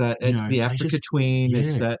has that. It's the Africa Twin.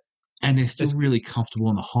 It's that, and they're still really comfortable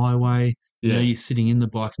on the highway. You're sitting in the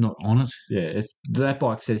bike, not on it. Yeah, that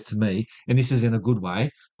bike says to me, and this is in a good way,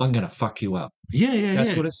 I'm going to fuck you up. Yeah.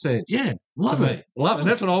 That's what it says. Yeah, love it. Love it.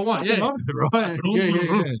 That's what I want. Yeah. Love it, right.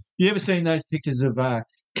 Yeah. You ever seen those pictures of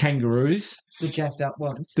kangaroos? The jacked up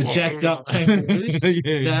ones. The jacked up kangaroos?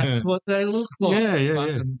 That's what they look like.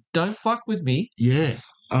 Yeah. Don't fuck with me. Yeah.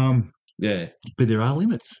 Yeah. But there are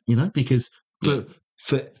limits, because for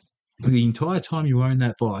the entire time you own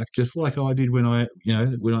that bike, just like I did when I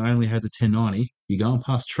only had the 1090, you're going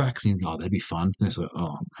past tracks and you think, oh, that'd be fun. And it's like,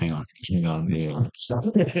 oh, hang on, yeah.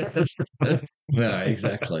 No,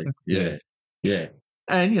 exactly. Yeah.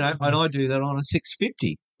 And and I do that on a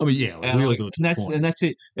 650. I mean, yeah, we all do it. And that's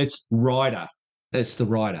it. It's rider. It's the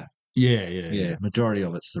rider. Yeah. Majority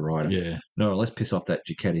of it's the rider. Yeah. No, let's piss off that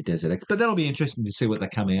Ducati Desert X. But that'll be interesting to see what they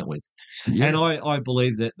come out with. Yeah. And I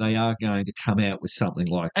believe that they are going to come out with something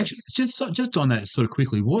like that. Actually, just on that sort of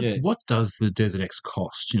quickly, what does the Desert X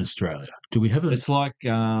cost in Australia? Do we have It's like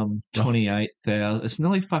 28,000. It's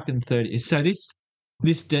nearly fucking 30. So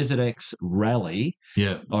this Desert X Rally,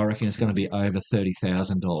 I reckon it's going to be over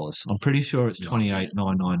 $30,000. I'm pretty sure it's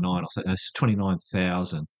 28,999 or something. It's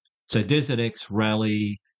 29,000. So Desert X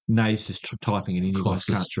Rally. Nate's just typing it in. You guys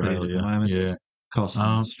can't see it at the moment. Yeah. Cost in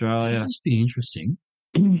Australia. That must be interesting.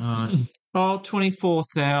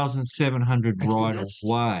 24,700 right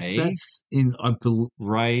away. That's in, I believe.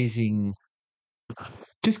 Raising.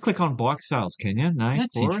 Just click on bike sales, can you? Nate,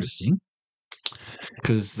 that's interesting.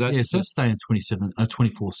 Because that's saying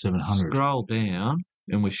 24,700. Scroll down,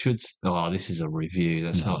 and we should. Oh, this is a review.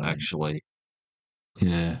 That's not actually.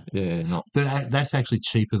 Yeah. Not. But that's actually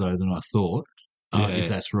cheaper though than I thought. If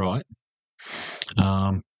that's right.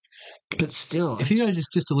 But still, if you go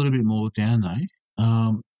just a little bit more down there,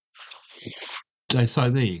 so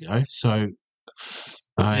there you go. So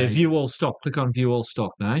view all stock. Click on view all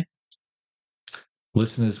stock, Nate.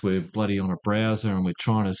 Listeners, we're bloody on a browser and we're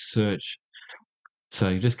trying to search. So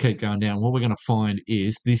you just keep going down. What we're going to find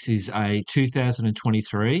is this is a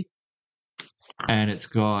 2023, and it's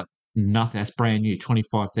got nothing. That's brand new,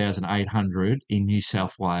 25,800 in New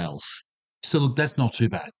South Wales. So look, that's not too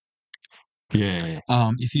bad. Yeah.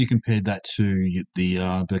 If you compared that to the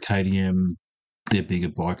KTM, their bigger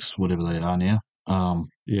bikes, whatever they are now.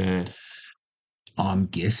 I'm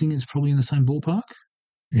guessing it's probably in the same ballpark.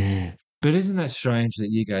 Yeah. But isn't that strange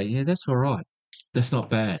that you go, yeah, that's all right. That's not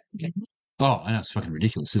bad. Oh, I know it's fucking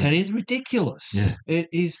ridiculous, isn't it? It is ridiculous. Yeah. It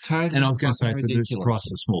is totally And I was going to say, so it's the price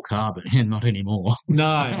of a small car, but not anymore.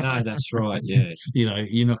 No, that's right. Yeah.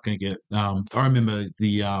 You're not going to get. I remember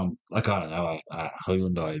the like I don't know,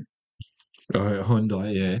 Hyundai.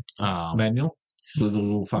 Hyundai, yeah. Manual, with a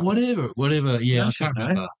little fucking whatever. Yeah, I can't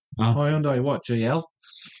remember. Hyundai, what, GL,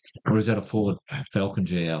 or is that a Ford Falcon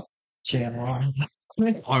GL? GL.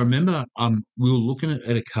 I remember we were looking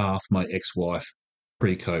at a car for my ex-wife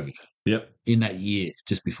pre-COVID. Yep. In that year,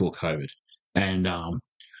 just before COVID, and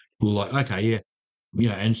we were like, okay,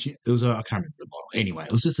 yeah, and it was I can't remember the model. Anyway,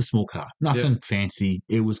 it was just a small car, nothing fancy.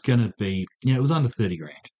 It was going to be, it was under 30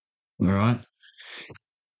 grand. All right.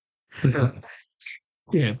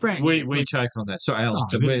 Yeah, brand new. We take on that. So, Al,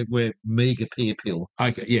 we're meager peer pill.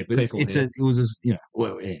 Okay, yeah, but it was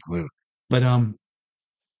whatever. But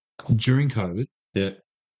during COVID,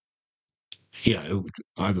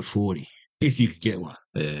 over 40, if you could get one,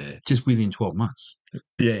 just within 12 months.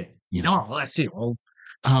 Yeah, well, that's it. Well,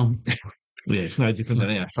 yeah, it's no different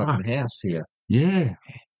than our fucking house here. Yeah,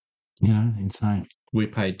 insane. We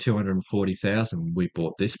paid $240,000 when we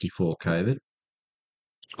bought this before COVID.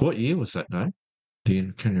 What year was that, no?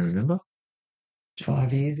 Can you remember?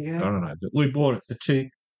 5 years ago. I don't know, but we bought it for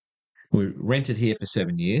we rented here for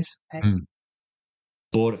 7 years.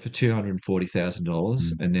 Bought it for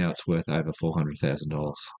 $240,000, and now it's worth over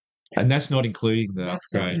 $400,000. And that's not including the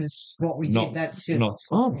upgrade. That's what we did. That's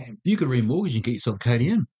just you could remortgage and get yourself a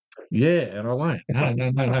KDM. Yeah, and I won't. No.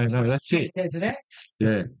 That's it. There's an X.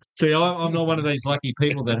 Yeah. See, I'm not one of these lucky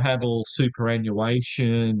people that have all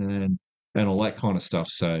superannuation and all that kind of stuff.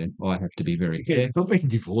 So I have to be very careful. I've been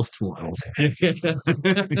divorced twice. Hey,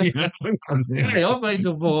 I've been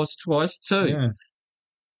divorced twice too.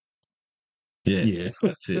 Yeah.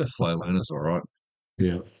 That's it. Slow learners, all right.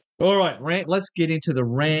 Yeah. All right, let's get into the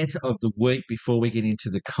rant of the week before we get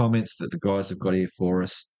into the comments that the guys have got here for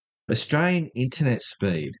us. Australian internet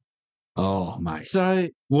speed. Oh, mate. So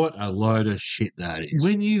what a load of shit that is.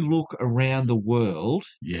 When you look around the world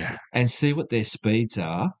and see what their speeds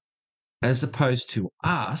are, as opposed to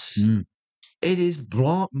us, it is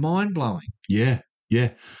mind-blowing. Yeah.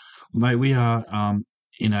 Mate, we are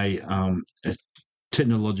in a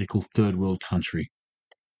technological third world country.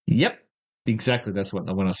 Yep. Exactly. That's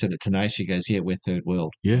what when I said it to Nate, she goes, yeah, we're third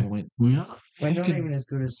world. Yeah, we are. We're not even as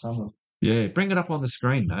good as some of them. Yeah, bring it up on the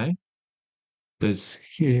screen, Nate. There's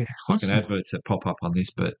fucking adverts that pop up on this,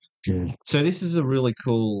 but so this is a really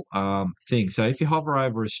cool thing. So if you hover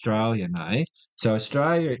over Australia, Nate, so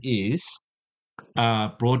Australia is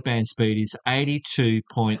broadband speed is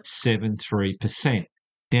 82.73%.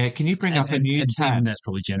 Now, can you bring up a new tab? And that's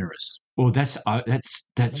probably generous. Well, that's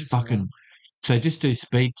fucking. So just do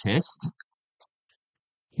speed test.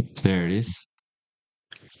 There it is.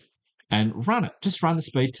 And run it. Just run the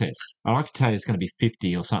speed test. I can tell you it's going to be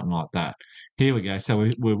 50 or something like that. Here we go. So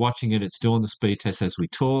we're watching it. It's doing the speed test as we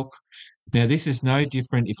talk. Now, this is no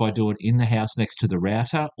different if I do it in the house next to the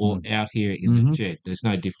router or out here in the shed. There's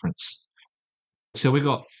no difference. So we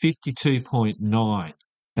got 52.9,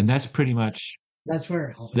 and that's pretty much... That's where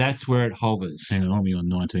it hovers. That's where it hovers. Hang on, I'll be on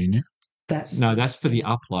 19 now. That's for the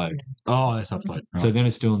upload. Oh, that's upload. Right. So then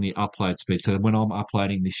it's doing the upload speed. So when I'm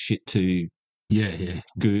uploading this shit to to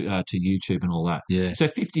YouTube and all that. Yeah. So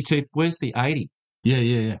 52. Where's the 80?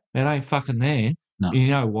 Yeah. It ain't fucking there. No. You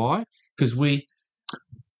know why? Because we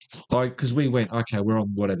went, okay, we're on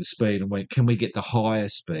whatever speed, and went, can we get the higher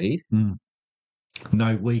speed?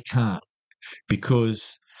 No, we can't,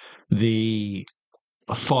 because the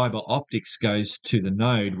fiber optics goes to the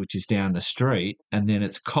node, which is down the street, and then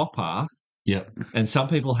it's copper. Yep. And some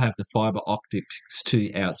people have the fiber optics to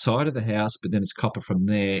the outside of the house, but then it's copper from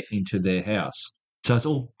there into their house. So it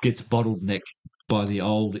all gets bottlenecked by the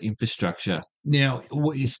old infrastructure. Now,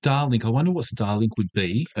 what is Starlink? I wonder what Starlink would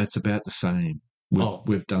be. It's about the same.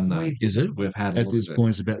 We've done that. Is it? We've had at this point.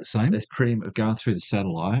 It's about the same. It's pretty much going through the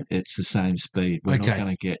satellite. It's the same speed. We're not going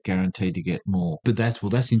to get guaranteed to get more. But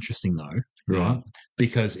that's interesting though, right? Yeah.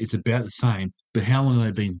 Because it's about the same. But how long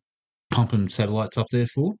have they been pumping satellites up there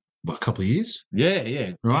for? What, a couple of years?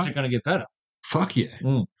 Yeah. Right. It's going to get better. Fuck yeah.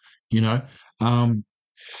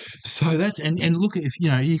 So that's and look, if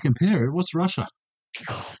you compare it, what's Russia?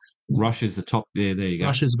 Russia's the top there. There you go.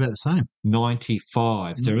 Russia's about the same.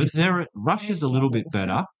 95. So Russia's a little bit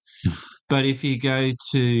better. But if you go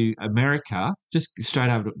to America, just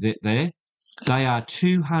straight over there, they are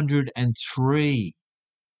 203.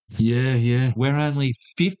 Yeah. We're only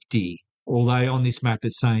 50, although on this map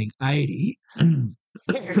it's saying 80.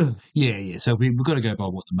 Yeah. So we've got to go by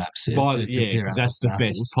what the map said. Because that's the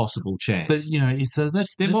best possible chance. But so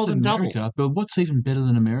that's more than America. double. But what's even better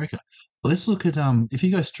than America? Well, let's look at if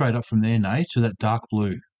you go straight up from there, Nate, to that dark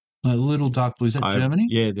blue, little dark blue. Is that Germany?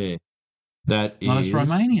 Yeah, there. That is it's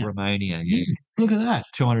Romania. Romania, yeah. Look at that.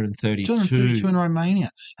 232. 232 in Romania.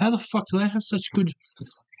 How the fuck do they have such good?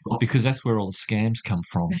 Because that's where all the scams come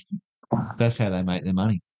from. That's how they make their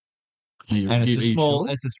money.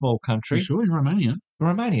 It's a small country. You sure in Romania?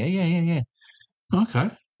 Romania, yeah. Okay.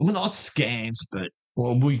 Well, not scams, but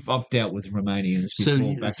I've dealt with Romanians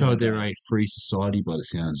before. So they're a free society by the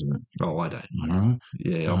sounds of it. Oh, I don't know. All right.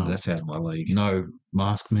 Yeah, that's out of my league. No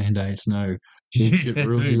mask mandates, no bullshit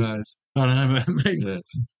rules. Who knows? I don't know, but maybe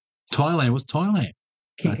Thailand. What's Thailand?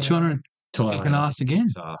 200 kicking ass again.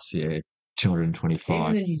 Ass, yeah.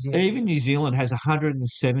 225. Even New Zealand has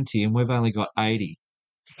 170 and we've only got 80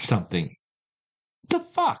 something. The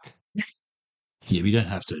fuck? Yeah, we don't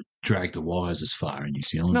have to drag the wires as far in New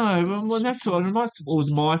Zealand. No, well, that's what was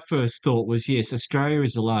my first thought was, yes, Australia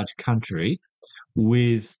is a large country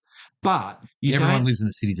but everyone lives in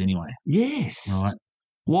the cities anyway. Yes. Right.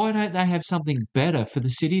 Why don't they have something better for the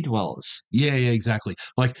city dwellers? Yeah, exactly.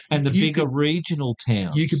 And the bigger regional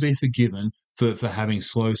towns. You could be forgiven for having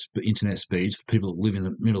slow internet speeds for people that live in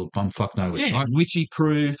the middle of bumfuck nowhere. Yeah, right? Witchy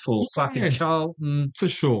Proof or fucking Charlton. For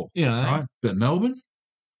sure. Right? But Melbourne?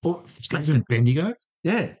 Or even Bendigo?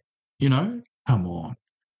 Yeah. Come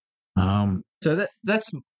on. So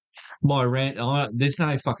that's my rant. There's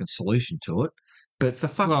no fucking solution to it. But for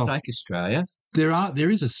fuck's sake, Australia. There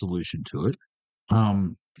is a solution to it.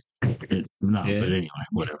 But anyway,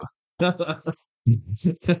 whatever.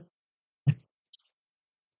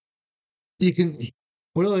 You can.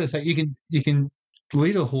 What do I say? You can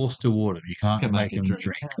lead a horse to water. You can't make him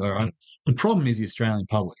drink. All right. The problem is the Australian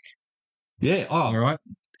public. Yeah. Oh. All right.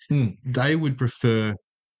 They would prefer,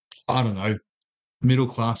 I don't know, middle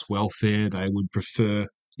class welfare. They would prefer,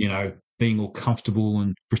 being all comfortable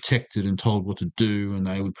and protected and told what to do, and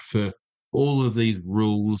they would prefer all of these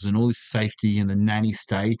rules and all this safety and the nanny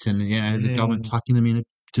state and the government tucking them in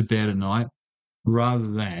to bed at night,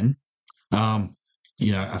 rather than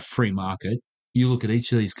a free market. You look at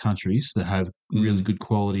each of these countries that have really good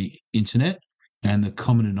quality internet, and the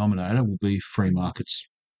common denominator will be free markets.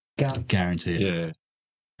 Guaranteed. Yeah.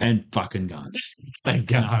 And fucking guns. No, I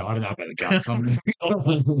don't know about the guns.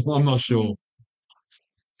 I'm not sure.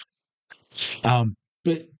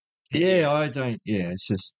 But yeah, I don't. Yeah, it's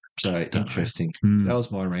just so interesting. That was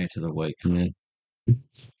my rant of the week. Yeah.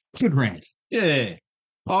 Good rant. Yeah.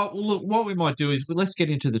 Oh, well, look, what we might do is let's get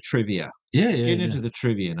into the trivia. Yeah. Get into the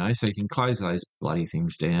trivia, so you can close those bloody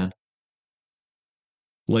things down.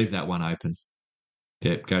 Leave that one open.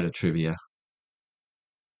 Yep, go to trivia.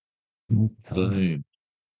 Boom.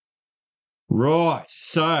 Right.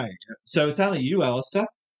 So it's only you, Alistair.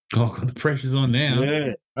 Oh, God, the pressure's on now.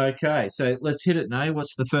 Yeah. Okay. So let's hit it now.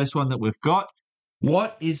 What's the first one that we've got?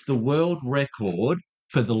 What is the world record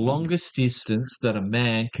for the longest distance that a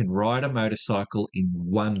man can ride a motorcycle in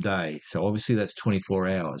one day? So obviously that's 24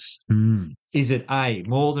 hours. Is it A,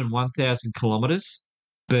 more than 1,000 kilometres,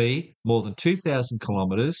 B, more than 2,000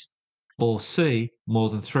 kilometres, or C, more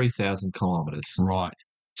than 3,000 kilometres? Right.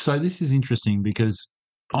 So this is interesting because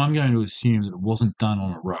I'm going to assume that it wasn't done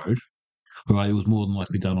on a road. Right, it was more than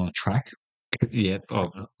likely done on a track. Yep.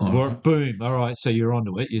 Boom. All right. So you're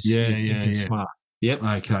onto it. You're thinking smart. Yep.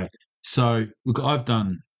 Okay. So look, I've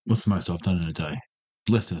done. What's the most I've done in a day?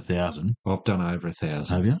 Less than 1,000. I've done over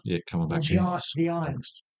 1,000. Have you? Yeah. Coming back. The iron.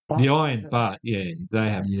 The iron, but they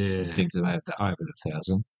have things that have over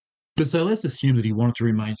 1,000. But so let's assume that he wanted to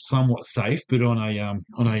remain somewhat safe, but on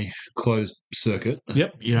a closed circuit.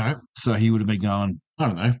 Yep. So he would have been going, I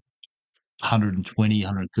don't know, 120,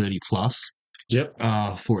 130 plus. Yep.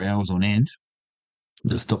 4 hours on end.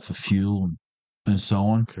 To stop for fuel and so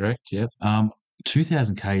on. Correct. Yep.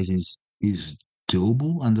 2,000 k's is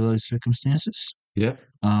doable under those circumstances. Yep.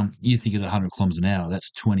 You think at 100 kilometers an hour, that's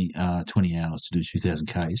 20 hours to do 2,000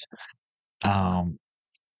 k's.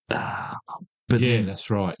 But then, that's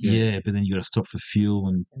right. Yeah, but then you got to stop for fuel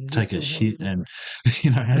and take a shit and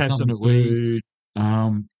have some food.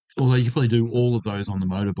 Although you could probably do all of those on the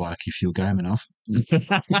motorbike if you're game enough.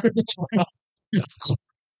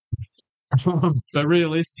 But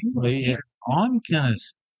realistically, I'm gonna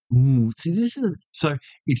see this is so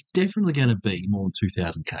it's definitely going to be more than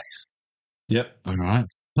 2,000 k's. Yep. All right,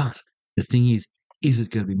 but the thing is it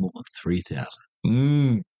going to be more than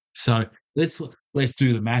 3,000? So let's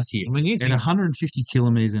do the math here. At 150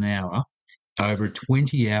 kilometers an hour over a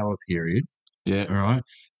 20-hour period. Yeah. All right.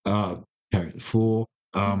 Carry 4.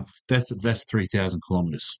 That's 3,000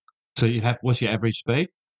 kilometers. So what's your average speed?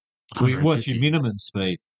 What's your minimum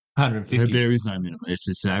speed? 150. There is no minimum. It's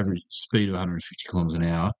just an average speed of 150 kilometers an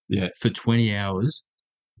hour. Yeah. For 20 hours,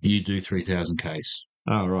 you do 3,000 Ks.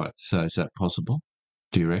 Oh, right. So is that possible?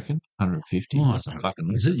 Do you reckon? 150? Oh, That's fucking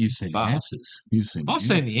is it? You've seen fast. the answers. You've seen I've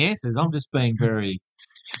seen the answers. I'm just being very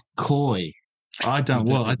coy. I don't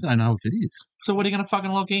know if it is. So what are you going to fucking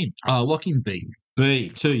lock in? Lock in B. B,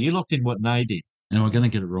 2. You locked in what Nay did. Am I going to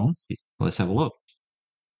get it wrong? Let's have a look.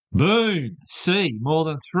 Boom. C, more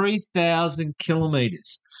than 3,000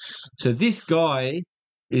 kilometres. So this guy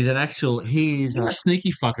is he's a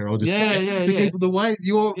sneaky fucker, I'll just say. Yeah, because the way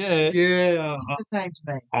you're... Yeah. The same to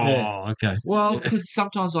me. Oh, okay. Well, because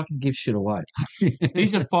sometimes I can give shit away.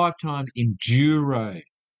 He's a 5-time enduro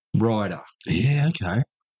rider. Yeah, okay.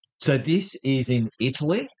 So this is in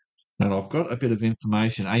Italy, and I've got a bit of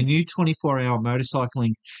information. A new 24-hour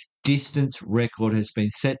motorcycling distance record has been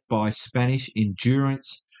set by Spanish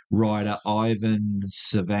endurance rider Ivan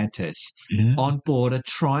Cervantes on board a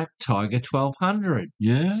Triumph Tiger 1200.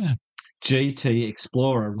 Yeah. GT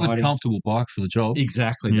Explorer. A comfortable bike for the job.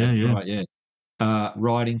 Exactly. Right, yeah.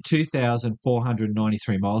 Riding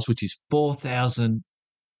 2,493 miles, which is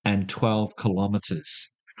 4,012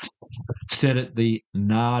 kilometres. Set at the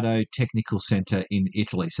Nardo Technical Centre in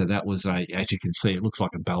Italy. So that was as you can see, it looks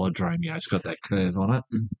like a velodrome. It's got that curve on it.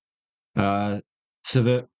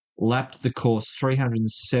 Cervert lapped the course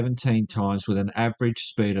 317 times with an average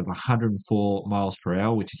speed of 104 miles per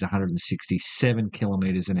hour, which is 167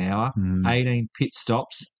 kilometres an hour, 18 pit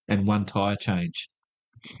stops, and 1 tyre change.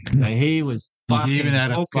 So he was He even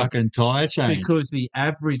had a fucking tyre change. Because the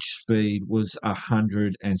average speed was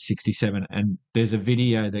 167. And there's a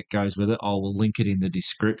video that goes with it. I will link it in the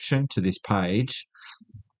description to this page.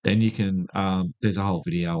 Then you can, there's a whole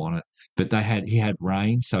video on it. But he had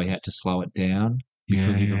rain, so he had to slow it down.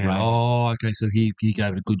 Oh, okay. So he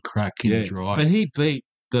gave it a good crack in the drive. But he beat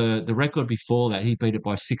the record before that. He beat it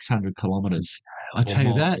by 600 kilometres. I tell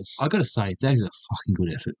you that, I got to say, that is a fucking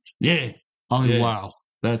good effort. Yeah. I mean, wow.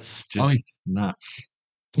 That's just nuts.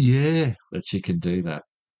 Yeah. That you can do that.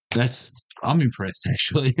 I'm impressed,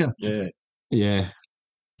 actually. Yeah. Yeah.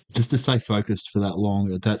 Just to stay focused for that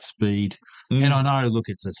long at that speed. And I know, look,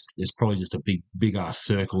 it's probably just a big ass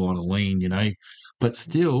circle on a lean, but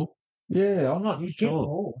still. Yeah, I'm not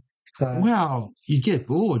sure. Well, you get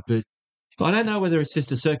bored, but I don't know whether it's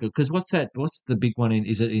just a circle because what's the big one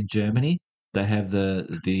is it in Germany? They have the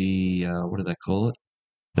what do they call it?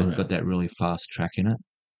 They've got that really fast track in it.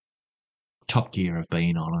 Top Gear have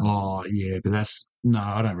been on it. Oh yeah, but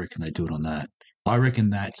I don't reckon they do it on that. I reckon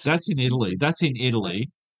that's in Italy. That's in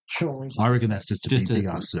Italy. Surely. I reckon that's just a big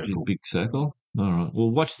ass circle. Big circle. All right.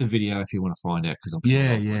 Well, watch the video if you want to find out because I'm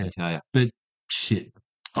sure tell you. But shit.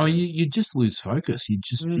 Oh, you just lose focus. You'd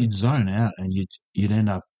zone out and you'd end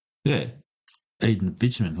up eating the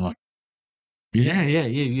bitumen. Like yeah.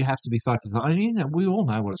 You have to be focused. I mean, we all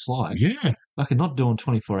know what it's like. Yeah, like not doing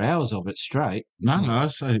 24 hours of it straight. No, I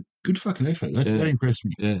say good fucking effort. That impressed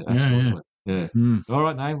me. Yeah, absolutely. Yeah. All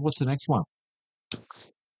right, Nate. What's the next one?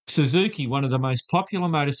 Suzuki, one of the most popular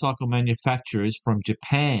motorcycle manufacturers from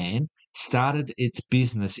Japan, started its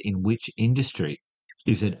business in which industry?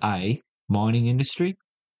 Is it A, mining industry,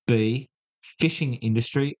 B, fishing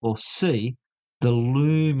industry, or C, the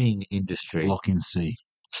looming industry? Lock in C.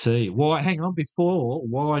 C. Why? Hang on.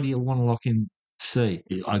 Why do you want to lock in C?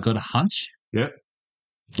 I got a hunch. Yep.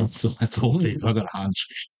 That's all it is. I got a hunch.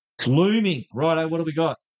 Looming. Righto, what do we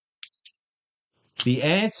got? The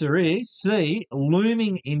answer is C,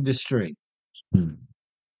 looming industry.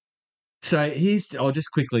 So I'll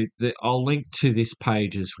just quickly, I'll link to this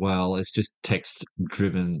page as well. It's just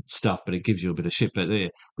text-driven stuff, but it gives you a bit of shit. But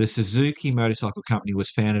the Suzuki Motorcycle Company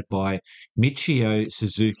was founded by Michio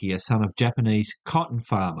Suzuki, a son of Japanese cotton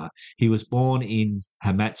farmer. He was born in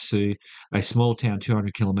Hamatsu, a small town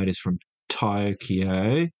 200 kilometres from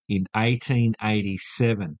Tokyo, in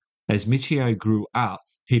 1887. As Michio grew up,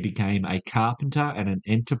 he became a carpenter and an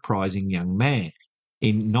enterprising young man.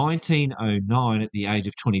 In 1909, at the age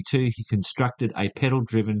of 22, he constructed a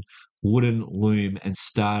pedal-driven wooden loom and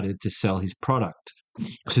started to sell his product.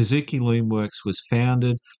 Suzuki Loom Works was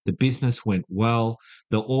founded, the business went well,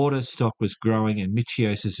 the order stock was growing, and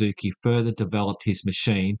Michio Suzuki further developed his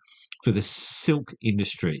machine for the silk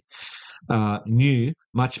industry. New,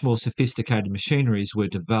 much more sophisticated machineries were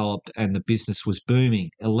developed and the business was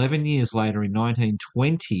booming. 11 years later, in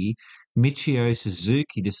 1920, Michio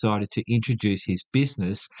Suzuki decided to introduce his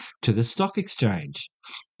business to the stock exchange.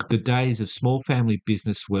 The days of small family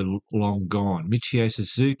business were long gone. Michio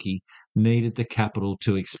Suzuki needed the capital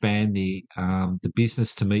to expand the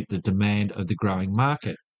business to meet the demand of the growing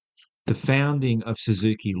market. the founding of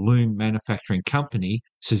Suzuki Loom Manufacturing Company,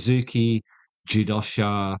 Suzuki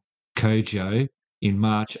Jidosha Kojo, in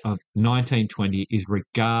March of 1920 is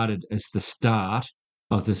regarded as the start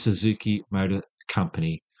of the Suzuki Motor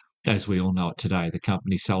Company. As we all know it today, the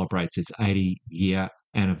company celebrates its 80-year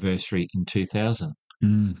anniversary in 2000.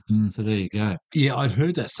 Mm-hmm. So there you go. Yeah, I'd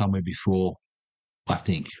heard that somewhere before, I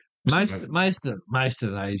think. Most of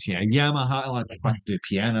those, Yamaha, like they fucking do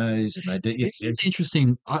pianos and they do. It's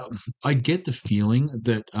interesting. I get the feeling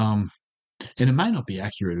that, and it may not be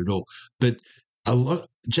accurate at all, but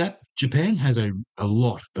Japan has a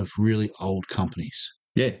lot of really old companies.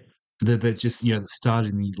 Yeah. That just that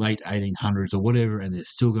started in the late 1800s or whatever, and they're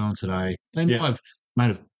still going today. They might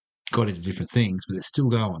have got into different things, but they're still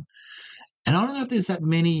going. And I don't know if there's that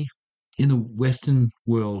many in the Western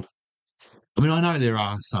world. I mean, I know there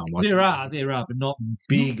are some. There are, but not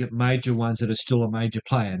big major ones that are still a major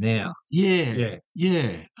player now. Yeah.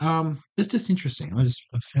 It's just interesting. I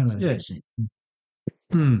found that interesting.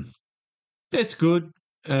 It's good.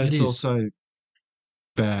 It's also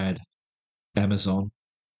bad. Amazon.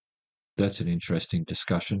 That's an interesting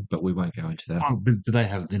discussion, but we won't go into that. Oh, but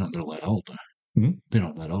they're not that old, though. Hmm? They're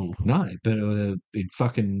not that old. No, but in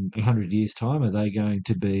fucking 100 years' time, are they going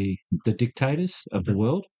to be the dictators of the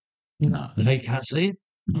world? No. They can't see it?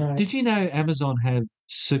 No. Did you know Amazon have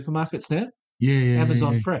supermarkets now? Yeah.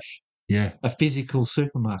 Amazon Fresh. Yeah. A physical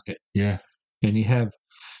supermarket. Yeah. And you have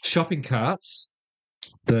shopping carts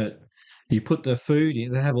that you put the food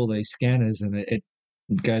in. They have all these scanners and it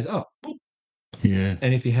goes, oh. Yeah.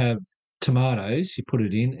 And if you have tomatoes, you put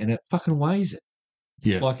it in and it fucking weighs it.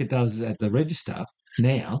 Yeah. Like it does at the register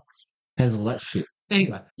now. Has all that shit.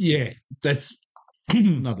 Anyway. Yeah. That's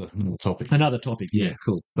another topic. Another topic. Yeah,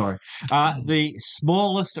 cool. Sorry. The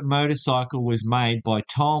smallest motorcycle was made by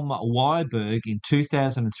Tom Weiberg in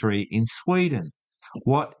 2003 in Sweden.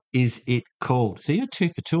 What is it called? So you're 2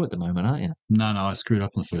 for 2 at the moment, aren't you? No, I screwed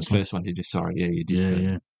up on the first one. Did you? Sorry. Yeah, you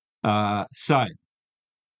did. Yeah.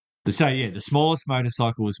 The smallest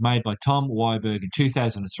motorcycle was made by Tom Weiberg in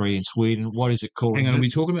 2003 in Sweden. What is it called? Hang on, are we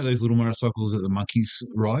talking about those little motorcycles that the monkeys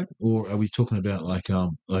ride, or are we talking about like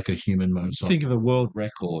a human motorcycle? Think of a world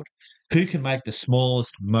record. Who can make the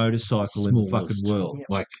smallest motorcycle in the fucking world? Yeah.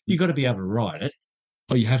 Like you got to be able to ride it.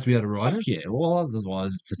 Oh, you have to be able to ride it? Yeah. Well,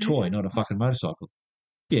 otherwise it's a toy, not a fucking motorcycle.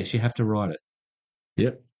 Yes, you have to ride it.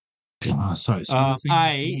 Yep.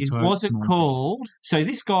 Was it called? So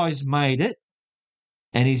this guy's made it.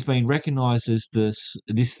 And he's been recognised as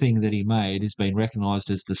this thing that he made has been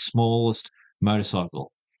recognised as the smallest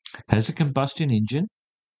motorcycle. Has a combustion engine.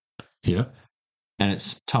 Yeah. And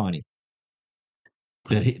it's tiny.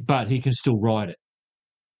 But he can still ride it.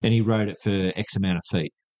 And he rode it for X amount of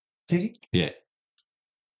feet. Did he? Yeah.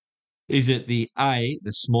 Is it the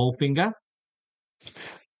small finger?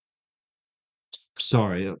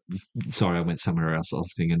 Sorry, I went somewhere else. I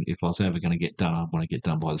was thinking if I was ever going to get done, I want to get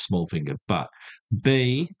done by the small finger. But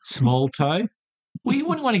B, small toe. Well, you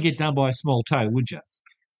wouldn't want to get done by a small toe, would you?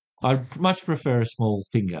 I'd much prefer a small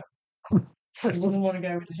finger. You wouldn't want to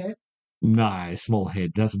go with the head? No, small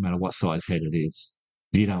head. Doesn't matter what size head it is.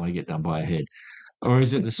 You don't want to get done by a head. Or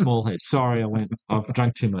is it the small head? Sorry, I've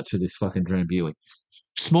drank too much of this fucking Drambuie.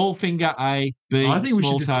 Small finger A, B, I think we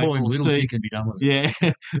should just call him Little C, Dick and be done with it.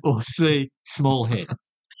 Yeah, or C, small head.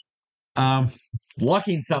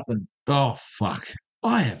 Liking something. Oh, fuck.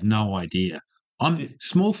 I have no idea. I'm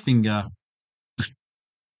small finger.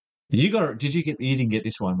 You didn't get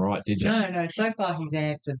this one right, did you? No. So far, he's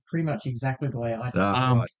answered pretty much exactly the way I did.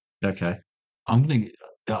 Right. Okay. I'm gonna.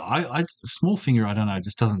 I small finger. I don't know. It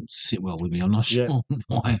just doesn't sit well with me. I'm not sure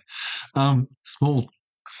why. Small.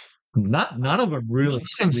 None of them really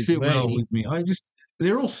sit well with me.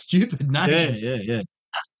 They're all stupid names. Yeah.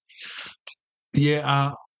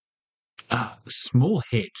 Yeah. Small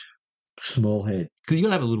head. Small head. Because you got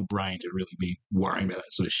to have a little brain to really be worrying about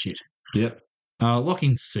that sort of shit. Yep.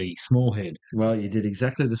 Locking C, small head. Well, you did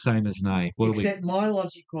exactly the same as Nay. Except my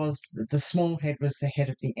logic was that the small head was the head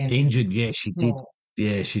of the engine. Engine, yeah, she did.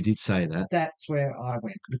 Yeah, she did say that. That's where I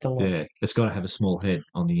went with the logic. Yeah, it's got to have a small head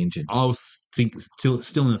on the engine. I was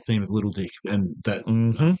still in the theme of Little Dick and that.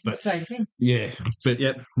 But same thing. Yeah, but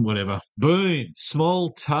whatever. Boom,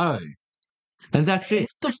 small toe. And that's it.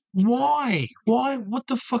 Why? What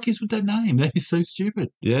the fuck is with that name? That is so stupid.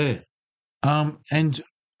 Yeah. And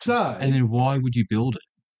then why would you build it?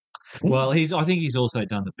 Well, I think he's also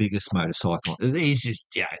done the biggest motorcycle. He's just,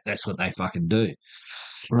 that's what they fucking do.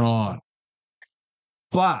 Right.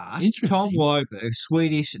 But Tom Weiberg,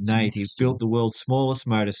 Swedish native, built the world's smallest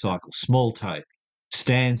motorcycle, small toe.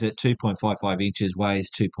 Stands at 2.55 inches, weighs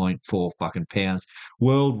 2.4 fucking pounds.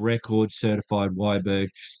 World record certified Weiberg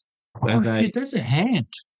And that's a hand.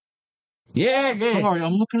 Yeah. Sorry,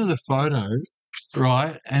 I'm looking at the photo,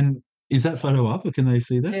 right? And is that photo up, or can they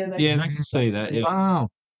see that? Yeah, they can see that. Yeah. Wow.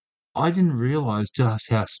 I didn't realise just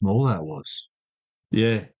how small that was.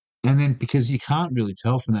 Yeah. And then, because you can't really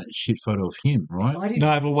tell from that shit photo of him, right?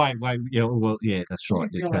 No, but wait. Yeah, well, yeah, that's right.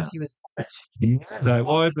 You can't. He was. So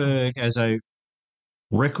Iberg, as a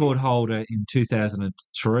record holder in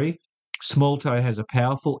 2003, Small Toe has a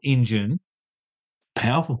powerful engine.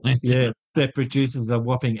 Powerful. Yeah, that produces a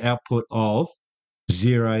whopping output of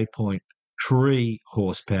 0.3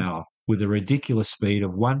 horsepower with a ridiculous speed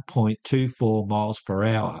of 1.24 miles per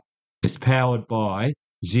hour. It's powered by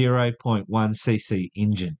 0.1 cc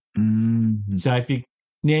engine. So if you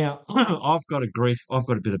now, I've got a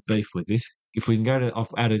bit of beef with this. If we can go to, I've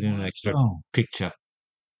added in an extra picture.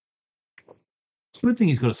 Good thing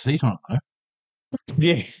he's got a seat on it,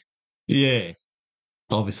 though. Yeah.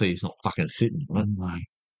 Obviously, he's not fucking sitting on it.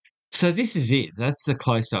 So this is it. That's the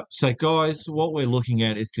close-up. So, guys, what we're looking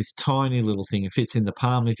at is this tiny little thing. It fits in the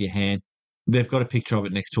palm of your hand. They've got a picture of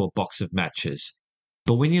it next to a box of matches.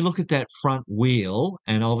 But when you look at that front wheel,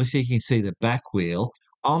 and obviously you can see the back wheel,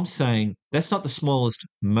 I'm saying that's not the smallest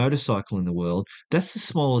motorcycle in the world. That's the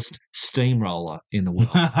smallest steamroller in the world.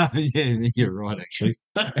 Yeah, you're right, actually.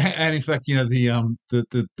 And in fact, the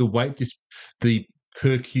weight, the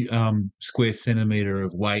per square centimeter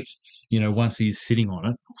of weight, once he's sitting on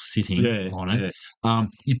it,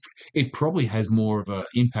 it probably has more of an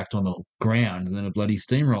impact on the ground than a bloody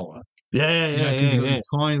steamroller. Yeah. Because you've got this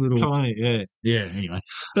tiny little. Yeah. Anyway.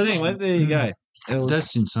 But anyway, there you go.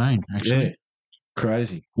 That's insane, actually. Yeah.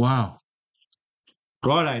 Crazy. Wow.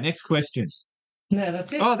 Righto, next question. No,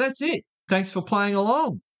 that's it. Oh, that's it. Thanks for playing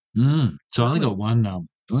along. So I only got one. Yeah,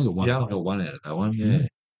 I got one out of that one. Yeah.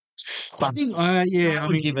 I think,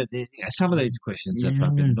 give it. Some of these questions are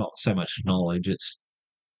fucking not so much knowledge. It's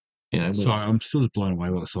Sorry, I'm still just blown away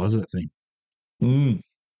by the size of that thing.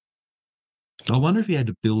 I wonder if he had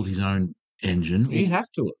to build his own engine. He'd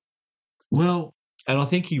have to. Well, and I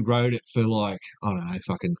think he rode it for like, I don't know,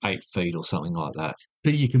 fucking 8 feet or something like that.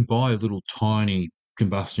 But you can buy little tiny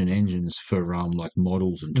combustion engines for like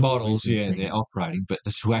models and toys and things. They're operating, but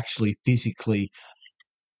to actually physically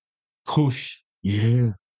push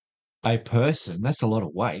a person, that's a lot of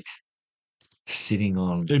weight sitting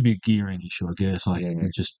on. It'd be a gearing issue, I guess.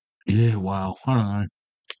 Wow. I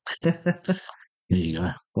don't know. There you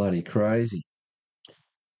go. Bloody crazy.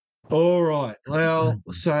 All right. Well,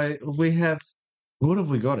 so we have, what have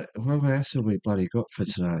we got? What else have we bloody got for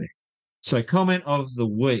today? So comment of the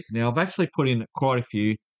week. Now, I've actually put in quite a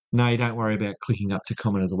few. No, don't worry about clicking up to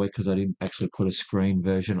comment of the week because I didn't actually put a screen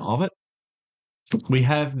version of it. We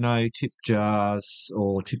have no tip jars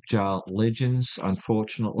or tip jar legends,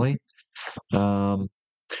 unfortunately. So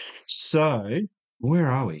where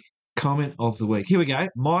are we? Comment of the week. Here we go.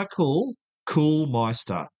 Michael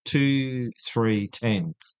Coolmeister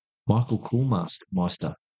 2310. Michael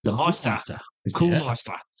Coolmeister. The Meister. The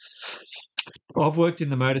Coolmeister. I've worked in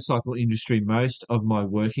the motorcycle industry most of my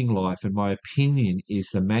working life, and my opinion is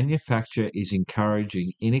the manufacturer is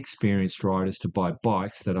encouraging inexperienced riders to buy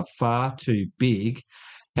bikes that are far too big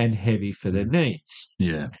and heavy for their needs.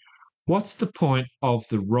 Yeah. What's the point of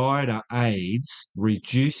the rider aids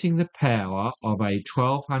reducing the power of a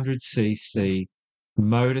 1200cc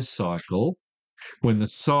motorcycle when the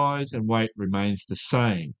size and weight remains the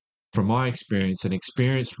same? From my experience, an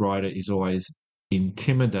experienced rider is always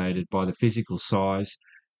intimidated by the physical size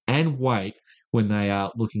and weight when they are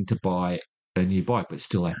looking to buy a new bike, but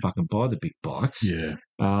still they fucking buy the big bikes. Yeah.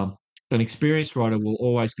 An experienced rider will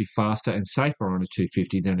always be faster and safer on a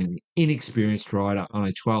 250 than an inexperienced rider on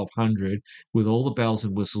a 1200 with all the bells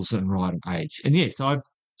and whistles and rider aids. And yes, I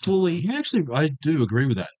do agree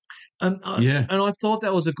with that. And I thought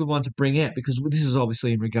that was a good one to bring out because this is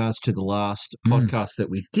obviously in regards to the last podcast that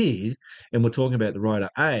we did, and we're talking about the rider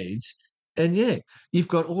aids. And yeah, you've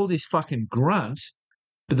got all this fucking grunt,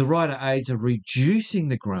 but the rider aids are reducing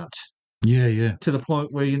the grunt. Yeah. To the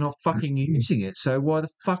point where you're not fucking using it. So why the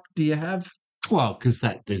fuck do you have? Well, because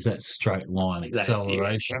there's that straight line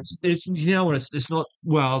acceleration. It's it's not.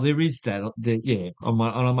 Well, there is that.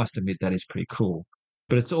 I must admit that is pretty cool.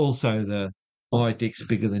 But it's also my dick's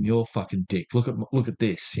bigger than your fucking dick. Look at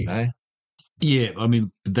this, you know. Yeah, I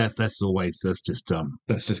mean that's just going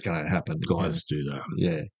to happen. Guys do that.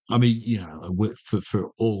 Yeah, I mean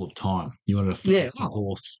for all of time, you want a faster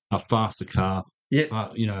horse, a faster car. Yeah,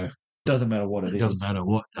 doesn't matter what it is. Doesn't matter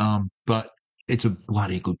what. But it's a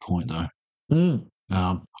bloody good point though.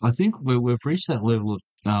 I think we've reached that level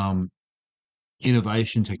of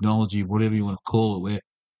innovation, technology, whatever you want to call it, where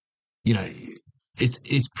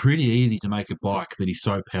it's pretty easy to make a bike that is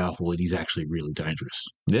so powerful that is actually really dangerous.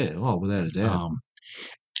 Yeah, oh, without a doubt.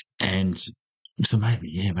 And so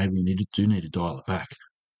maybe we need to dial it back.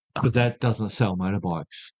 But that doesn't sell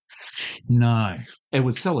motorbikes. No. It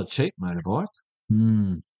would sell a cheap motorbike.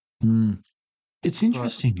 It's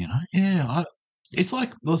interesting, Yeah, it's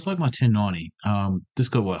like my 1090. This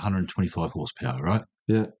got 125 horsepower, right?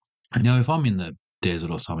 Yeah. Now, if I'm in the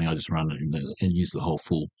desert or something, I just run it and use the whole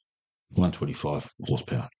full 125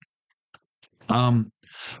 horsepower.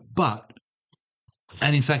 But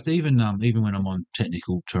and in fact, even when I'm on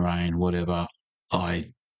technical terrain, whatever,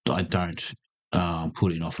 I don't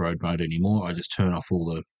put in off road mode anymore. I just turn off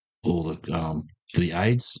all the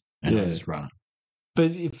aids and I just run it.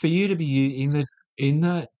 But for you to be in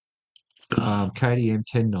the KTM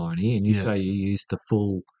 1090, and you say you use the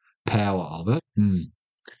full power of it.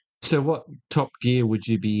 So what top gear would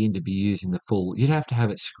you be in to be using the full? You'd have to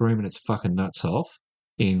have it screaming its fucking nuts off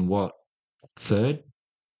in what, third?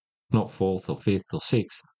 Not fourth or fifth or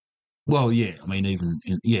sixth. Well, yeah. I mean,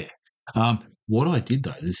 what I did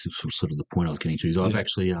though, this is sort of the point I was getting to, is I've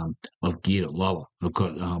actually I've geared it lower. I've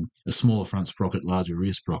got a smaller front sprocket, larger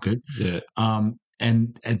rear sprocket. Yeah.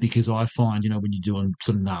 And because I find, when you're doing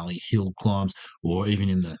sort of gnarly hill climbs or even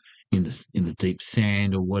in the deep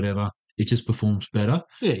sand or whatever, it just performs better.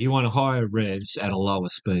 Yeah, you want higher revs at a lower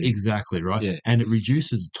speed. Exactly right. Yeah. And it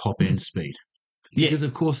reduces the top end speed. Because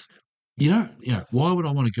of course, why would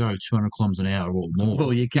I want to go 200 kilometers an hour or more?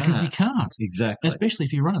 Well, you can't. Because you can't. Exactly. Especially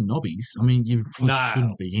if you're running knobbies. I mean, you probably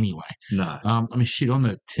shouldn't be anyway. No. I mean, shit, on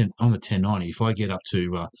the 1090, if I get up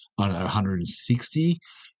to, 160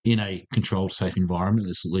 in a controlled, safe environment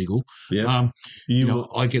that's legal, I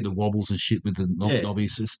get the wobbles and shit with the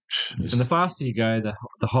knobbies. And the faster you go, the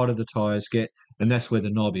hotter the tyres get, and that's where the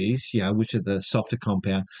knobbies, which are the softer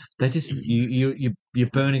compound, they just you're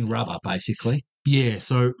burning rubber basically. Yeah,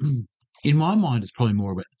 so in my mind, it's probably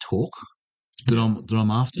more about the torque that I'm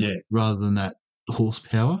after, rather than that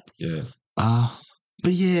horsepower. Yeah.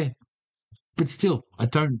 But still, I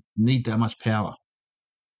don't need that much power.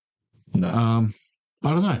 No. I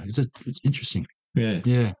don't know. It's interesting. Yeah.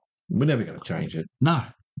 Yeah. We're never going to change it. No.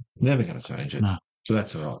 Never going to change it. No. So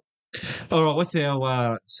that's all right. All right. What's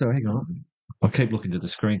our? So hang on. I keep looking to the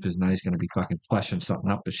screen because Nay's going to be fucking flashing something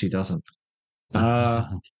up, but she doesn't.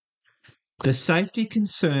 The safety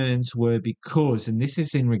concerns were because, and this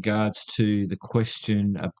is in regards to the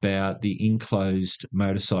question about the enclosed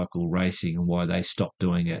motorcycle racing and why they stopped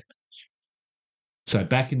doing it. So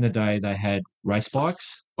back in the day, they had race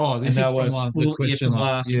bikes. Oh, this is from the question from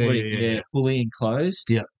last week. Yeah, fully enclosed.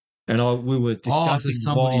 Yeah. And we were discussing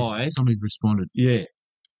why. Somebody's responded. Yeah.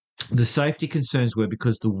 The safety concerns were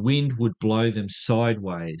because the wind would blow them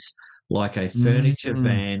sideways like a furniture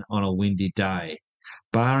van on a windy day.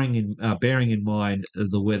 Bearing in mind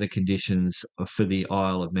the weather conditions for the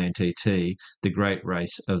Isle of Man TT, the great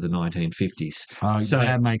race of the 1950s. So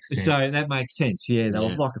that makes sense. So that makes sense. Yeah, that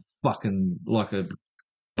was like a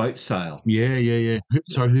boat sail. Yeah.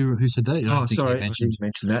 Sorry, who said that? I didn't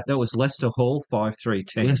mention that. That was Lester Hall,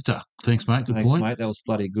 5310. Lester, thanks, mate. Good point. Mate. That was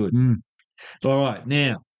bloody good. All right,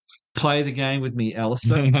 now play the game with me,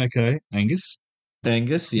 Alistair. Okay, Angus,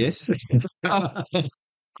 yes.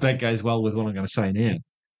 That goes well with what I'm going to say now.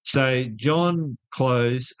 So John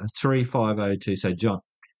Close 3502. So John,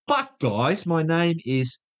 but guys, my name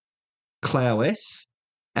is Clowes,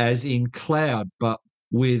 as in cloud, but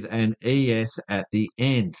with an ES at the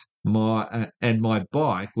end. My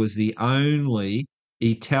bike was the only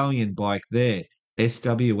Italian bike there,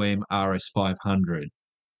 SWM RS500.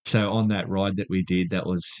 So on that ride that we did, that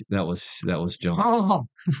was John. Oh,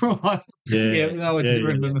 right. Yeah. No, I didn't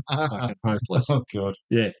remember. Fucking hopeless. Oh God.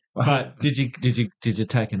 Yeah. But did you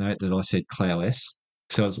take a note that I said Clowes?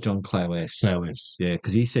 So it's John Clowes. Clowes. Yeah,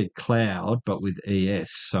 because he said cloud but with ES.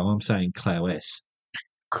 So I'm saying Clowes.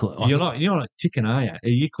 You're not ticking, are you? Are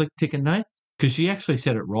you ticking, Nate? Because she actually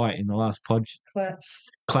said it right in the last pod.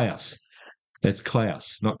 Klaus. It's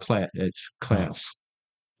Klaus, not Klaus. It's Klaus.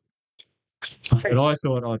 And I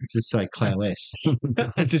thought I'd just say Clowes,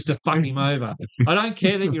 just to fuck him over. I don't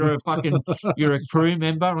care that you're a crew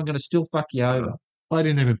member. I'm going to still fuck you over. I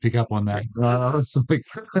didn't even pick up on that. I was like,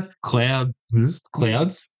 clouds? Is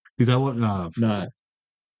that what? No.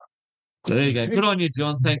 So there you go. Good on you,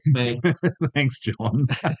 John. Thanks, man. Thanks, John.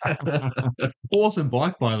 Awesome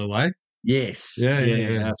bike, by the way. Yes.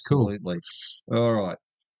 Yeah. Absolutely. Cool. All right.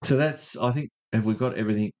 So I think, have we got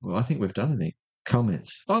everything? Well, I think we've done everything.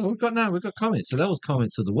 Comments. Oh, we've got comments. So that was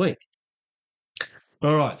comments of the week.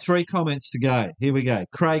 All right, 3 comments to go. Here we go.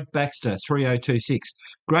 Craig Baxter, 3026.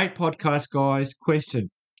 Great podcast, guys. Question.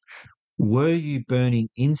 were you burning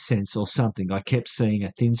incense or something? I kept seeing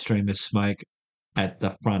a thin stream of smoke at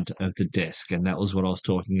the front of the desk, and that was what I was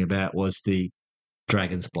talking about, was the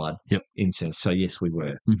dragon's blood incense. So, yes, we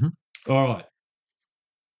were. Mm-hmm. All right.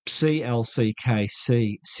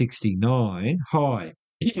 CLCKC69. Hi.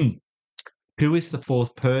 Who is the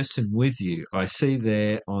fourth person with you? I see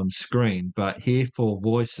there on screen, but hear four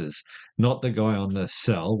voices, not the guy on the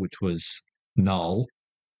cell, which was Noel.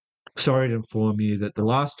 Sorry to inform you that the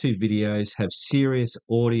last two videos have serious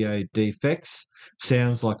audio defects.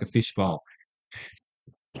 Sounds like a fishbowl.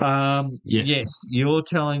 Yes, you're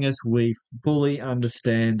telling us we fully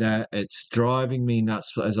understand that. It's driving me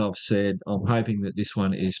nuts, as I've said. I'm hoping that this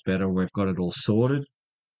one is better. We've got it all sorted.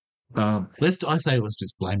 Let's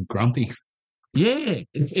just blame Grumpy. Yeah,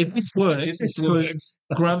 if this works, it's because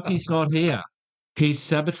Grumpy's not here. He's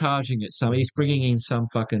sabotaging it. So he's bringing in some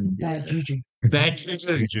fucking bad juju. Bad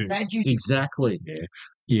juju. Bad juju. Exactly.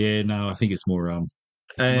 Yeah. No, I think it's more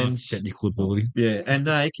and technical ability. Yeah, and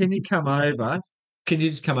can you come over? Can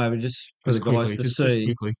you just come over just for the guys to see?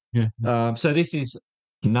 Just quickly. Yeah. So this is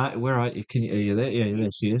no. Where are you? Are you there? Yeah, there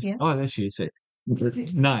she is. Yeah. Oh, there she is.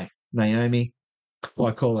 No, Naomi.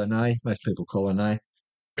 I call her Nay. Most people call her Nay.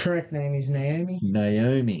 Correct name is Naomi.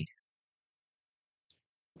 Naomi.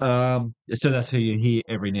 So that's who you hear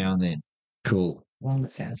every now and then. Cool. One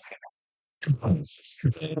that sounds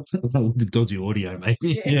the dodgy audio,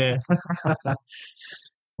 maybe. Yeah.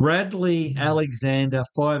 Bradley Alexander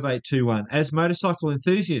 5821. As motorcycle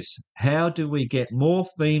enthusiasts, how do we get more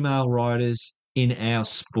female riders in our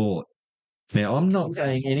sport? Now, I'm not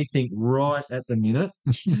saying anything right at the minute.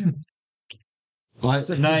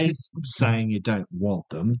 Nay's saying you don't want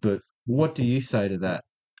them, but what do you say to that?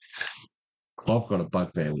 I've got a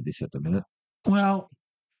bugbear with this at the minute. Well,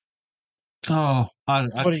 what are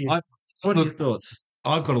your thoughts?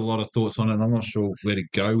 I've got a lot of thoughts on it, and I'm not sure where to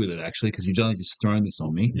go with it, actually, because you've only just thrown this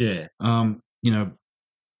on me. Yeah. I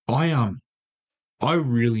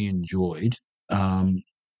really enjoyed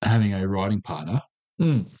having a riding partner,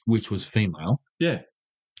 which was female. Yeah.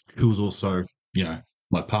 Who was also,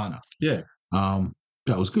 my partner. Yeah.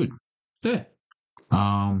 That was good. Yeah.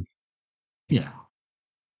 Yeah.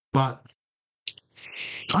 But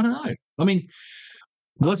I don't know. I mean,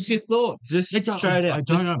 what's your thought? Just straight out. I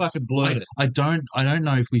don't know. Fucking blurt it. I don't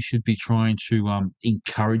know if we should be trying to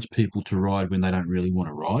encourage people to ride when they don't really want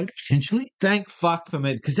to ride. Potentially. Thank fuck for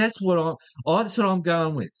me, because that's what I'm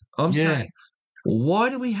going with. I'm saying, why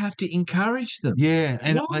do we have to encourage them? Yeah,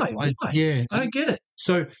 and why? I don't get it.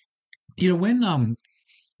 So,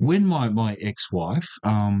 when my ex-wife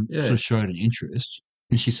sort of showed an interest.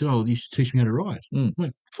 And she said, "Oh, you should teach me how to ride." I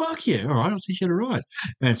went, "Fuck yeah, all right, I'll teach you how to ride."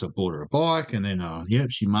 And so I bought her a bike, and then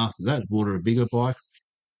she mastered that. Bought her a bigger bike,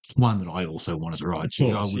 one that I also wanted to ride.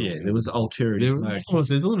 There was ulterior motive.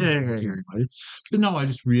 There's a little bit of ulterior motive, but no, I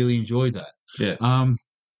just really enjoyed that. Yeah.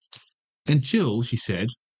 Until she said,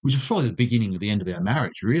 which was probably the beginning of the end of our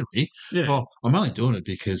marriage, really. Yeah. Well, I'm only doing it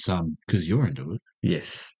because you're into it.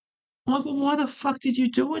 Yes. Like, well, why the fuck did you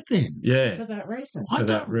do it then? Yeah. For that reason. I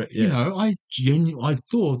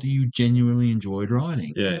thought that you genuinely enjoyed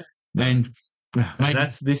riding. Yeah. And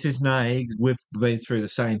this is Nay. We've been through the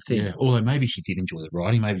same thing. Yeah. Although maybe she did enjoy the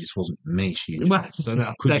riding, maybe it just wasn't me she enjoyed. So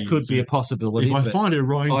that could be a possibility. If I find her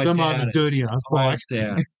riding some other dirty ass bike,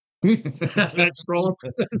 that's wrong.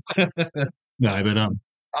 No, but I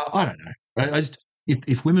don't know. I just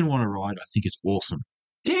if women want to ride, I think it's awesome.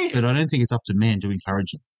 Yeah. But I don't think it's up to men to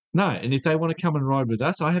encourage them. No, and if they want to come and ride with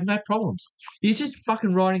us, I have no problems. You're just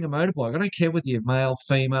fucking riding a motorbike. I don't care whether you're male,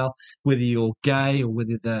 female, whether you're gay, or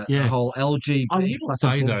whether the whole LGBT. I would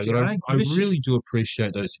say, though, that I really do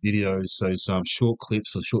appreciate those videos, those short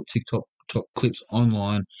clips or short TikTok clips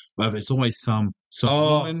online. It's always some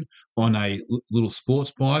woman on a little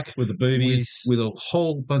sports bike with the boobies, with a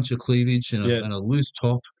whole bunch of cleavage and a loose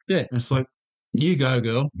top. Yeah. And it's like, you go,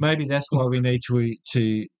 girl. Maybe that's why we need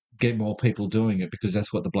to get more people doing it, because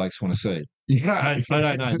that's what the blokes want to see. I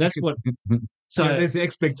don't know. That's what. So there's the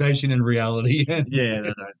expectation and reality.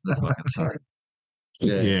 Yeah, sorry.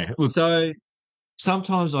 Yeah. So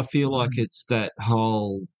sometimes I feel like it's that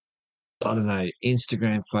whole, I don't know,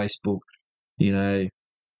 Instagram, Facebook. We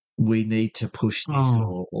need to push this,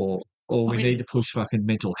 or we need to push fucking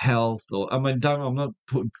mental health, or I'm not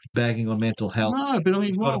bagging on mental health. No, but I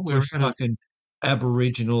mean, we're fucking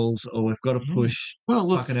Aboriginals, or we've got to push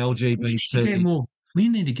fucking LGBT. We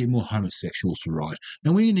need to get more homosexuals to ride,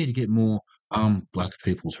 and we need to get more black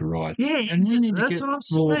people to ride. Yeah, and that's what I'm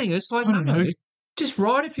saying. It's like, no, just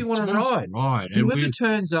ride if you want to ride. Right, whoever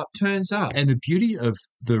turns up, turns up. And the beauty of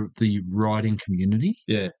the riding community,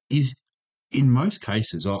 is in most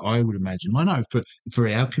cases, I would imagine. I know for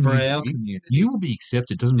our community, you will be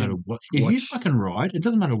accepted. Doesn't matter what. If you fucking ride, it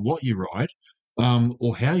doesn't matter what you ride,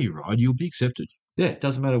 or how you ride. You'll be accepted. Yeah, it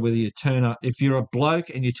doesn't matter whether you turn up. If you're a bloke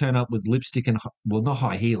and you turn up with lipstick and not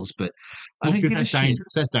high heels, but I don't give a shit.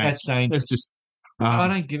 That's dangerous. That's dangerous. That's just. I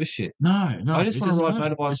don't give a shit. No. I just want to ride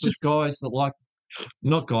motorbikes with guys that like.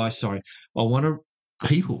 Not guys, sorry. I want to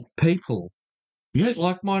people. Yeah,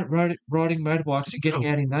 like riding motorbikes and getting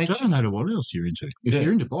out in nature. Doesn't matter what else you're into. If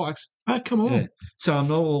you're into bikes, come on. Yeah. So I'm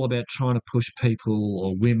not all about trying to push people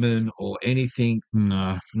or women or anything.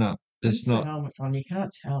 No. It's not. Helmets on, you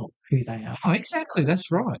can't tell who they are. Oh, exactly.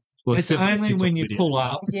 That's right. Well, it's only when you pull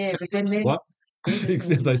up. Yeah, but then what?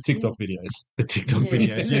 Except those TikTok videos. The TikTok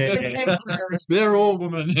videos. Yeah. They're all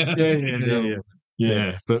women.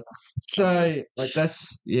 Yeah. But so like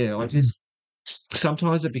that's I just.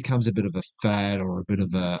 Sometimes it becomes a bit of a fad or a bit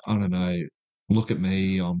of a, I don't know, look at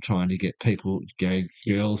me, I'm trying to get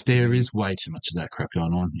girls. There is way too much of that crap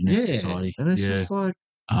going on in our society. And it's just like,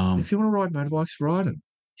 if you want to ride motorbikes, ride them.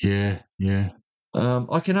 Yeah.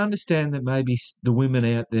 I can understand that maybe the women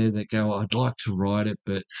out there that go, I'd like to ride it,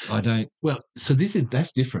 but I don't. Well, so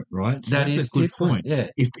that's different, right? So that's a good point. Yeah.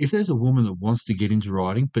 If there's a woman that wants to get into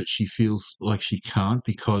riding, but she feels like she can't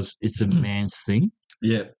because it's a man's thing.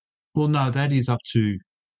 Yeah. Well, no, that is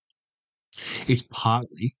it's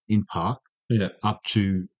partly, in part, up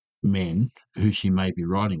to men who she may be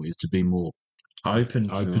riding with to be more open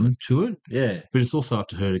to it. Yeah. But it's also up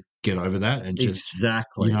to her to get over that and just,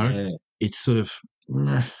 exactly, it's sort of,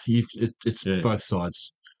 it's both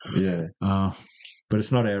sides. Yeah. But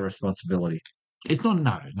it's not our responsibility. It's not,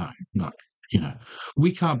 no.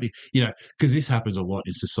 We can't be, because this happens a lot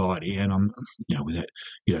in society, and I'm, with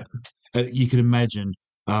that, you can imagine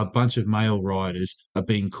a bunch of male riders are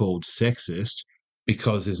being called sexist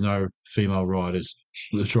because there's no female riders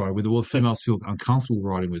to ride with, or females feel uncomfortable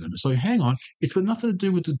riding with them. So hang on, it's got nothing to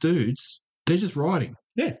do with the dudes. They're just riding.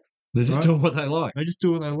 Yeah, they're just doing what they like. They just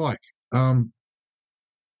do what they like.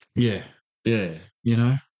 Yeah.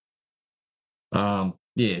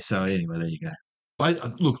 So anyway, there you go.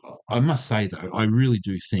 Look, I must say though, I really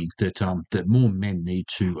do think that that more men need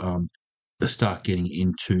to start getting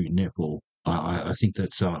into netball. I think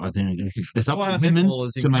that's I think it's up to women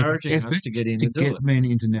to make an effort to get men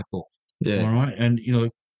into netball. Yeah. All right, and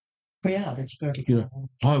but you got to be.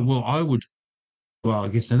 I would. Well, I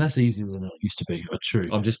guess, and that's easier than it used to be. True.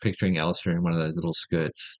 I'm just picturing Alistair in one of those little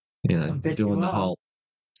skirts, doing the whole.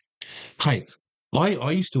 Hey,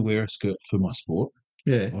 I used to wear a skirt for my sport.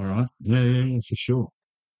 Yeah. All right. Yeah, for sure.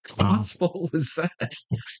 What sport was that?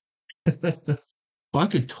 I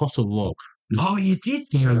could toss a log. Oh, you did?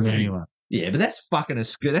 Anyway. Yeah, but that's fucking a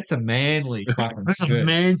skirt. That's a manly fucking that's skirt. That's a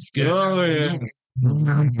man's skirt. Oh, yeah.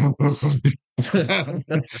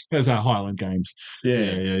 Those are Highland Games.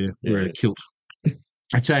 Yeah. Wearing a kilt.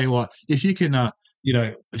 I tell you what, if you can,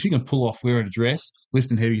 if you can pull off wearing a dress,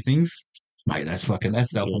 lifting heavy things, mate, that's alpha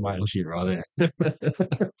male shit right there.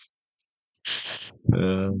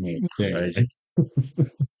 Crazy.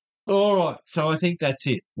 All right, so I think that's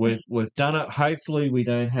it. We've done it. Hopefully, we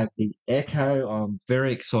don't have the echo. I'm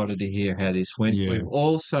very excited to hear how this went. Yeah.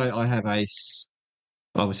 I have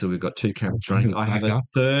obviously we've got two cameras running. I have a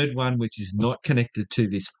third one which is not connected to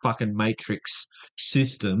this fucking matrix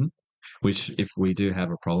system. Which, if we do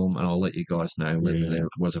have a problem, and I'll let you guys know whether there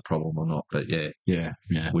was a problem or not. But yeah,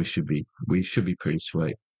 we should be pretty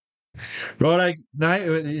sweet. Right, no,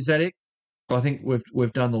 is that it? I think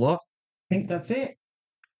we've done the lot. I think that's it.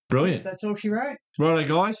 Brilliant. That's all she wrote. Righto,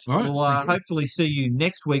 guys. All right, we'll hopefully see you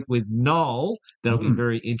next week with Noel. That'll be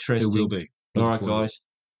very interesting. It will be. All right, guys.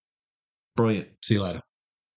 Brilliant. See you later.